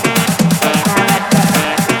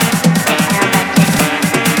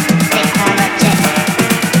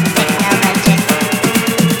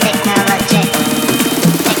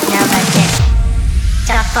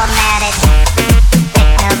 Formatted.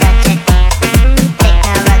 Technologic.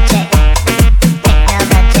 Technologic.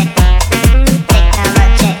 Technologic.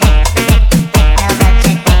 Technologic. Technologic.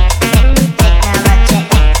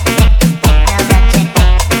 Technologic.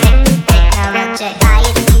 Technologic. Buy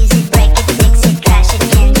it, use it, break it, fix it, crash it,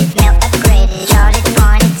 change it, melt, upgrade it, chart it,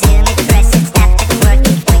 point it, zoom it, press it, snap it, work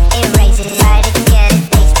it, quick erase it, write it, cut it,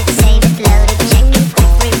 paste it, save it, load it, check it, quick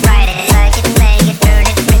rewrite it, plug it, play it, burn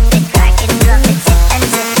it, rip it, drag it, drop it, zip and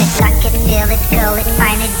zip it, lock it, fill it, call it,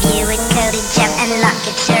 find it, view it, code it, jump and lock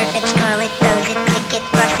it, surf it, scroll it, pose it, click it,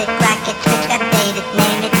 cross it, crack it, twitch, update it,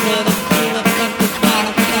 name it, read it, tune it, print it, scan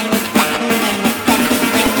it, send it, fax, rename it, touch it,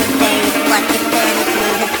 bring it, pay it, watch it, turn it,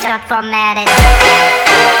 move it, start, formatted.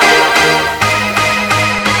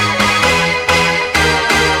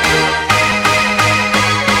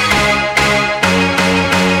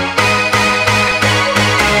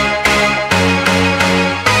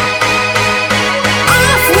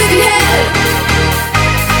 Off with your head,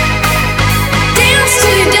 dance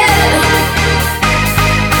till you're dead.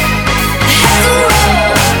 Heads will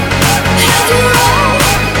roll, heads will roll,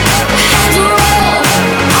 heads will roll.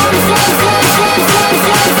 On the floor, floor, floor, floor, floor,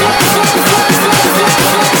 floor, floor, floor, floor, floor, floor,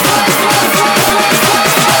 floor, floor, floor,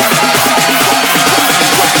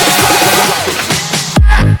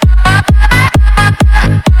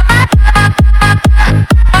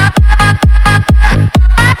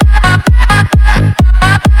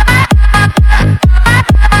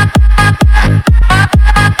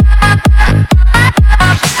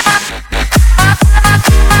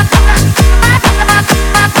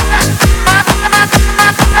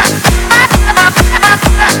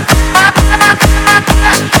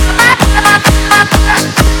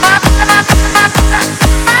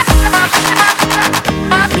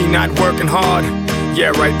 Me not working hard.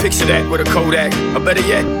 Yeah, right, picture that with a Kodak. Or better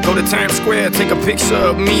yet, go to Times Square, take a picture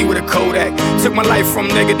of me with a Kodak. Took my life from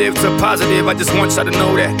negative to positive, I just want y'all to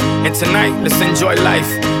know that. And tonight, let's enjoy life.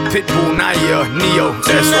 Pitbull, Nadia, Neo,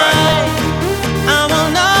 that's right. I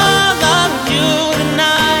want all of you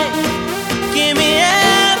tonight. Give me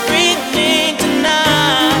everything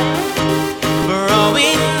tonight. For all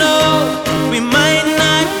we know, we might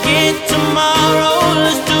not get tomorrow.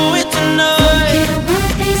 Let's do it tonight.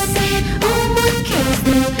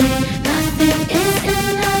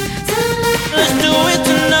 Let's do it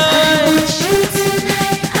tonight.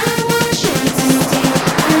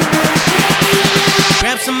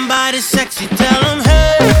 Grab somebody sexy, tell them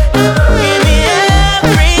hey. Give me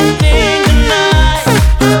everything tonight.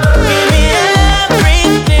 Give me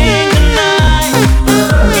everything tonight.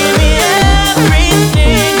 Give me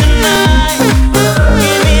everything tonight.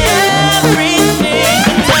 Give me everything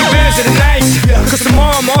tonight. Bands of the night, cause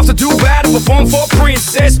tomorrow I'm off to Dubai to perform for a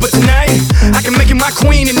princess. But tonight, I can make you my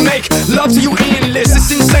queen and make love to you endless.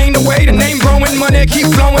 It's insane the way the name growing, money keep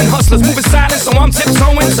flowing. Hustlers moving silent, so I'm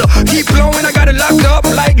tiptoeing. So keep blowing, I got it locked up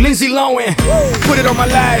like Lindsay Lohan. Put it on my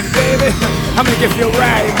life, baby. I'm gonna give you a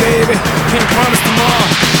ride, baby. Can't promise tomorrow,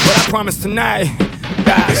 but I promise tonight.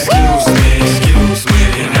 Excuse me,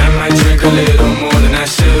 and I might drink a little more than I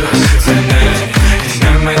should tonight. And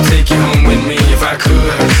I might take you home with me if I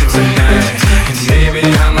could tonight. And baby,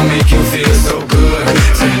 I'ma make you feel so good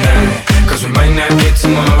tonight. Cause we might not get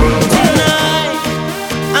tomorrow. Tonight,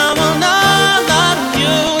 I want all of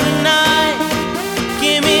you tonight.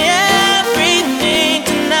 Give me everything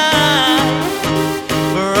tonight.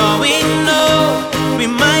 For all we know, we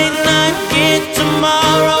might not get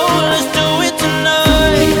tomorrow. Let's do it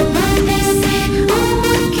tonight.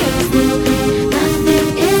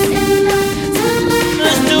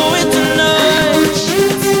 Let's do it tonight.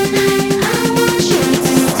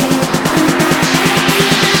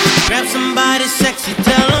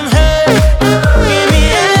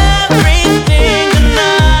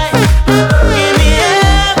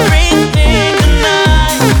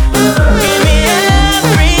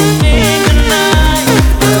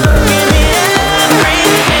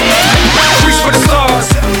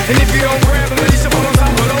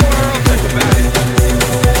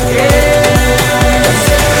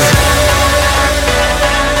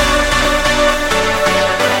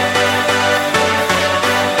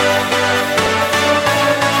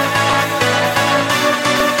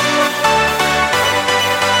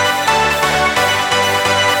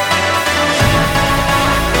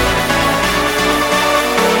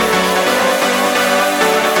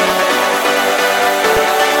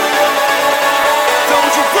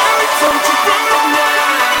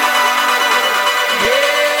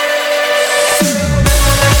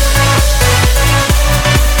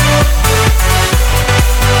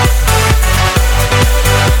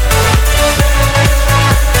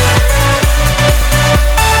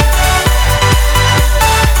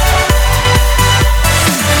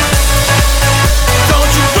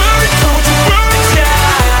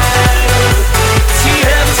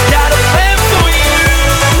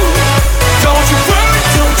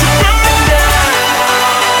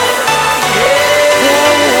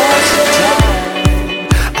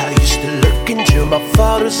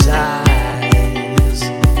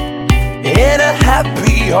 in a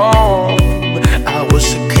happy home. I was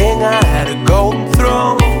a king, I had a golden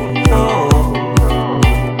throne.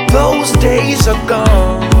 Those days are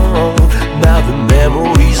gone, now the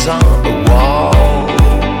memories on the wall.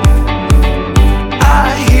 I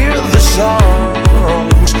hear the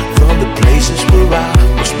songs from the places where I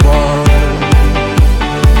was born.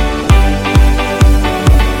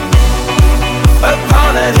 Upon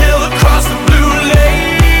that hill across the blue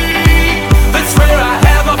lake, that's where I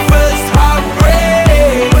had my first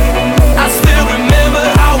heartbreak. I still remember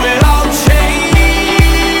how it all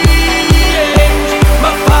changed.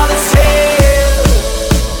 My father said,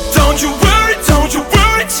 don't you worry,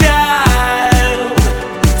 child.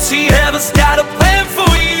 See, heaven's got a plan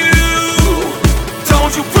for you.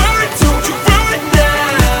 Don't you worry now.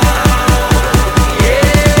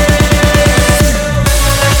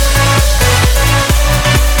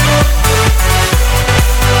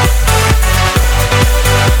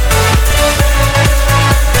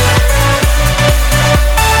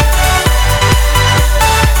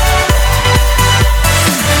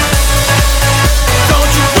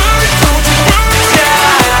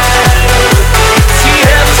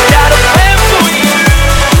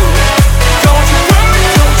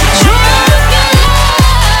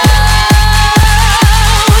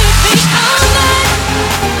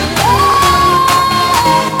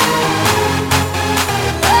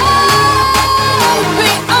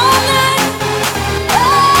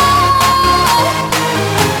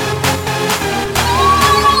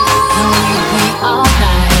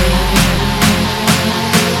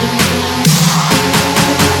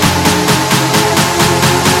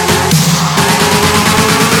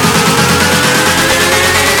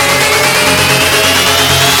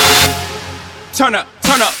 Turn up,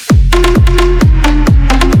 turn up.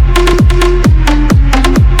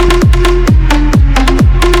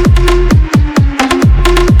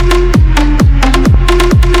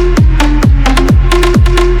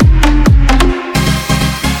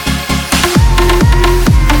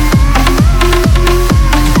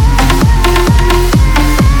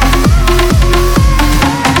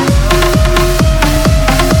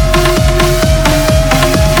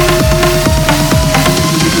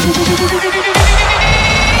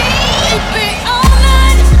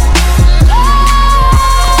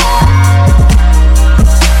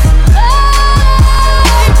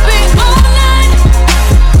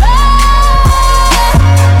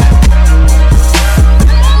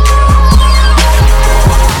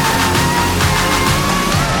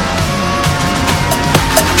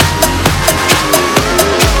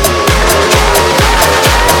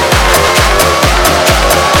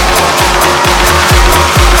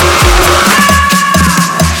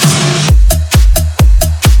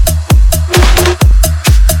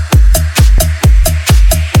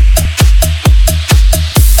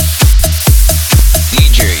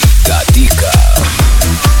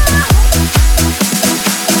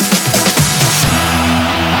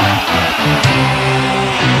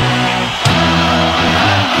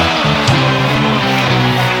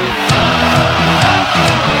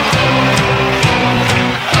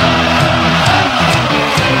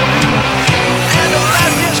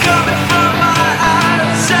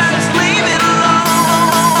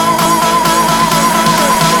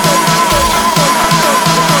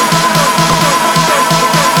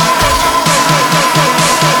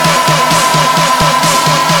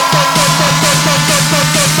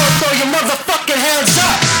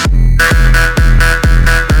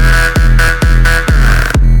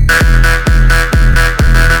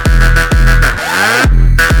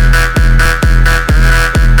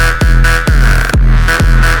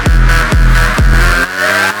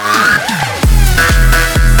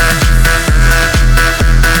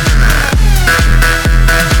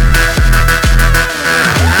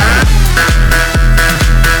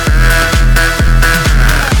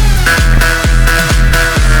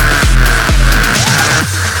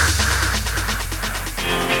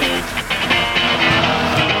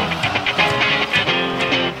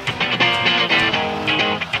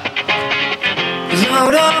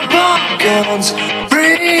 Load up on guns,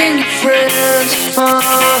 bring your friends,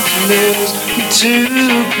 partners to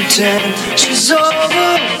pretend she's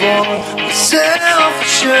overboard with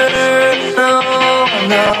self-assured. No,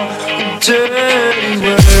 no, dirty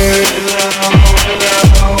word. Hello,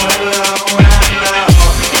 hello, hello,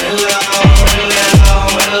 hello, hello,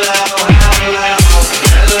 hello,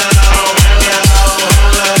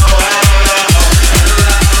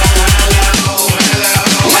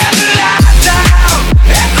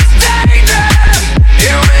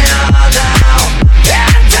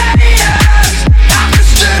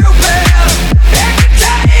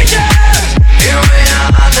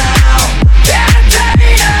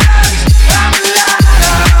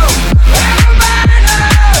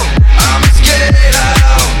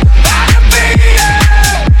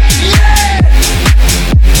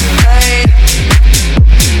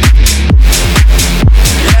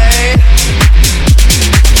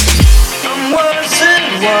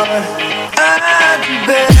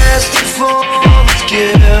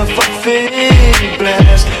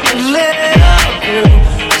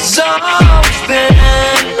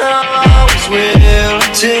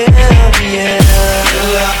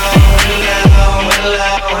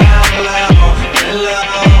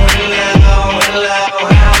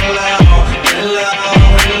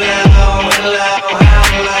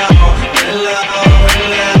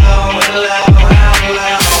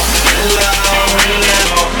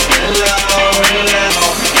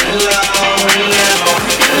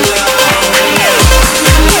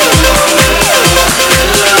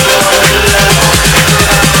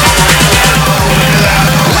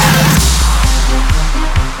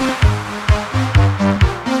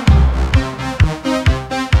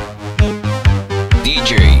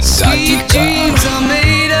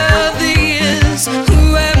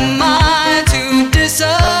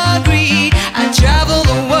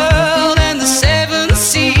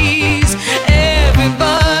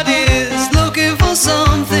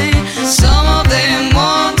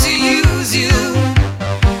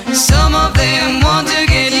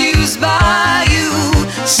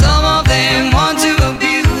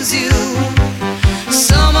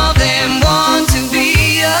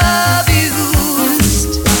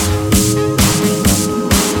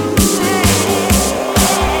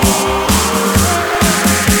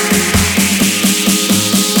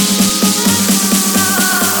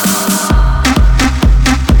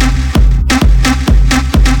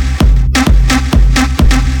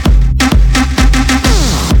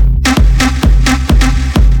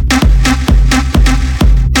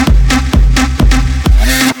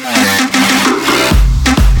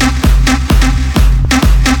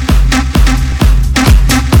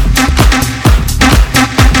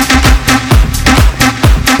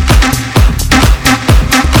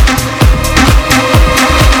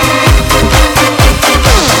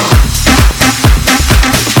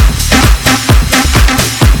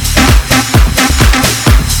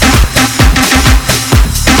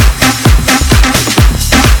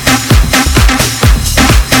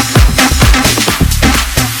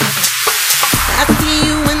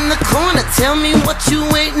 you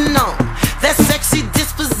waiting on? That sexy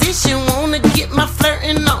disposition, wanna get my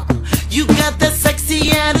flirting on. You got that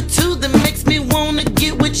sexy attitude that makes me wanna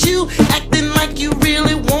get with you. Acting like you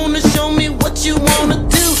really wanna show me what you wanna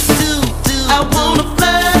do. I wanna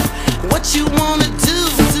flirt, what you wanna do.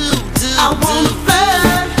 I wanna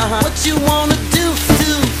flirt, what you wanna do.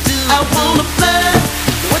 I wanna flirt,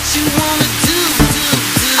 what you wanna do.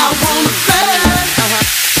 I wanna flirt.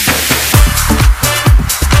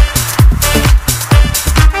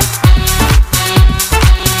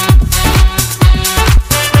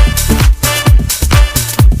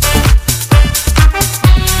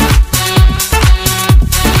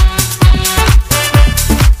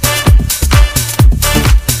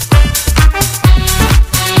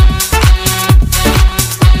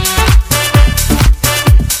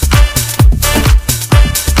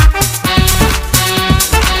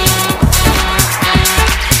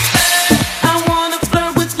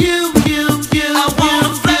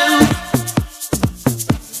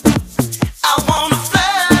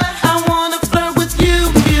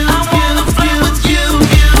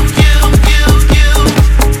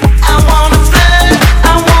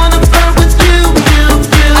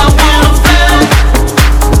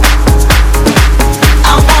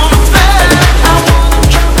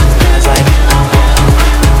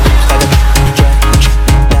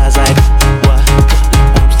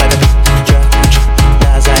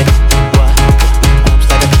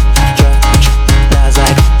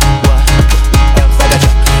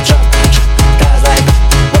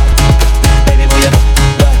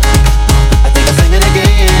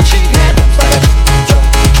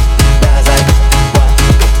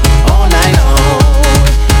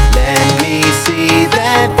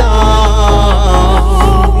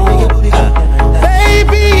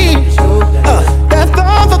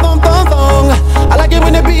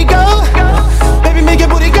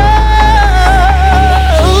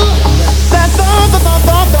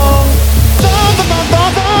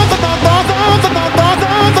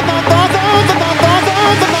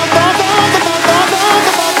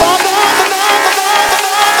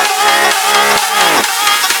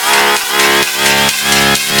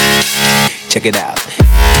 Check it out.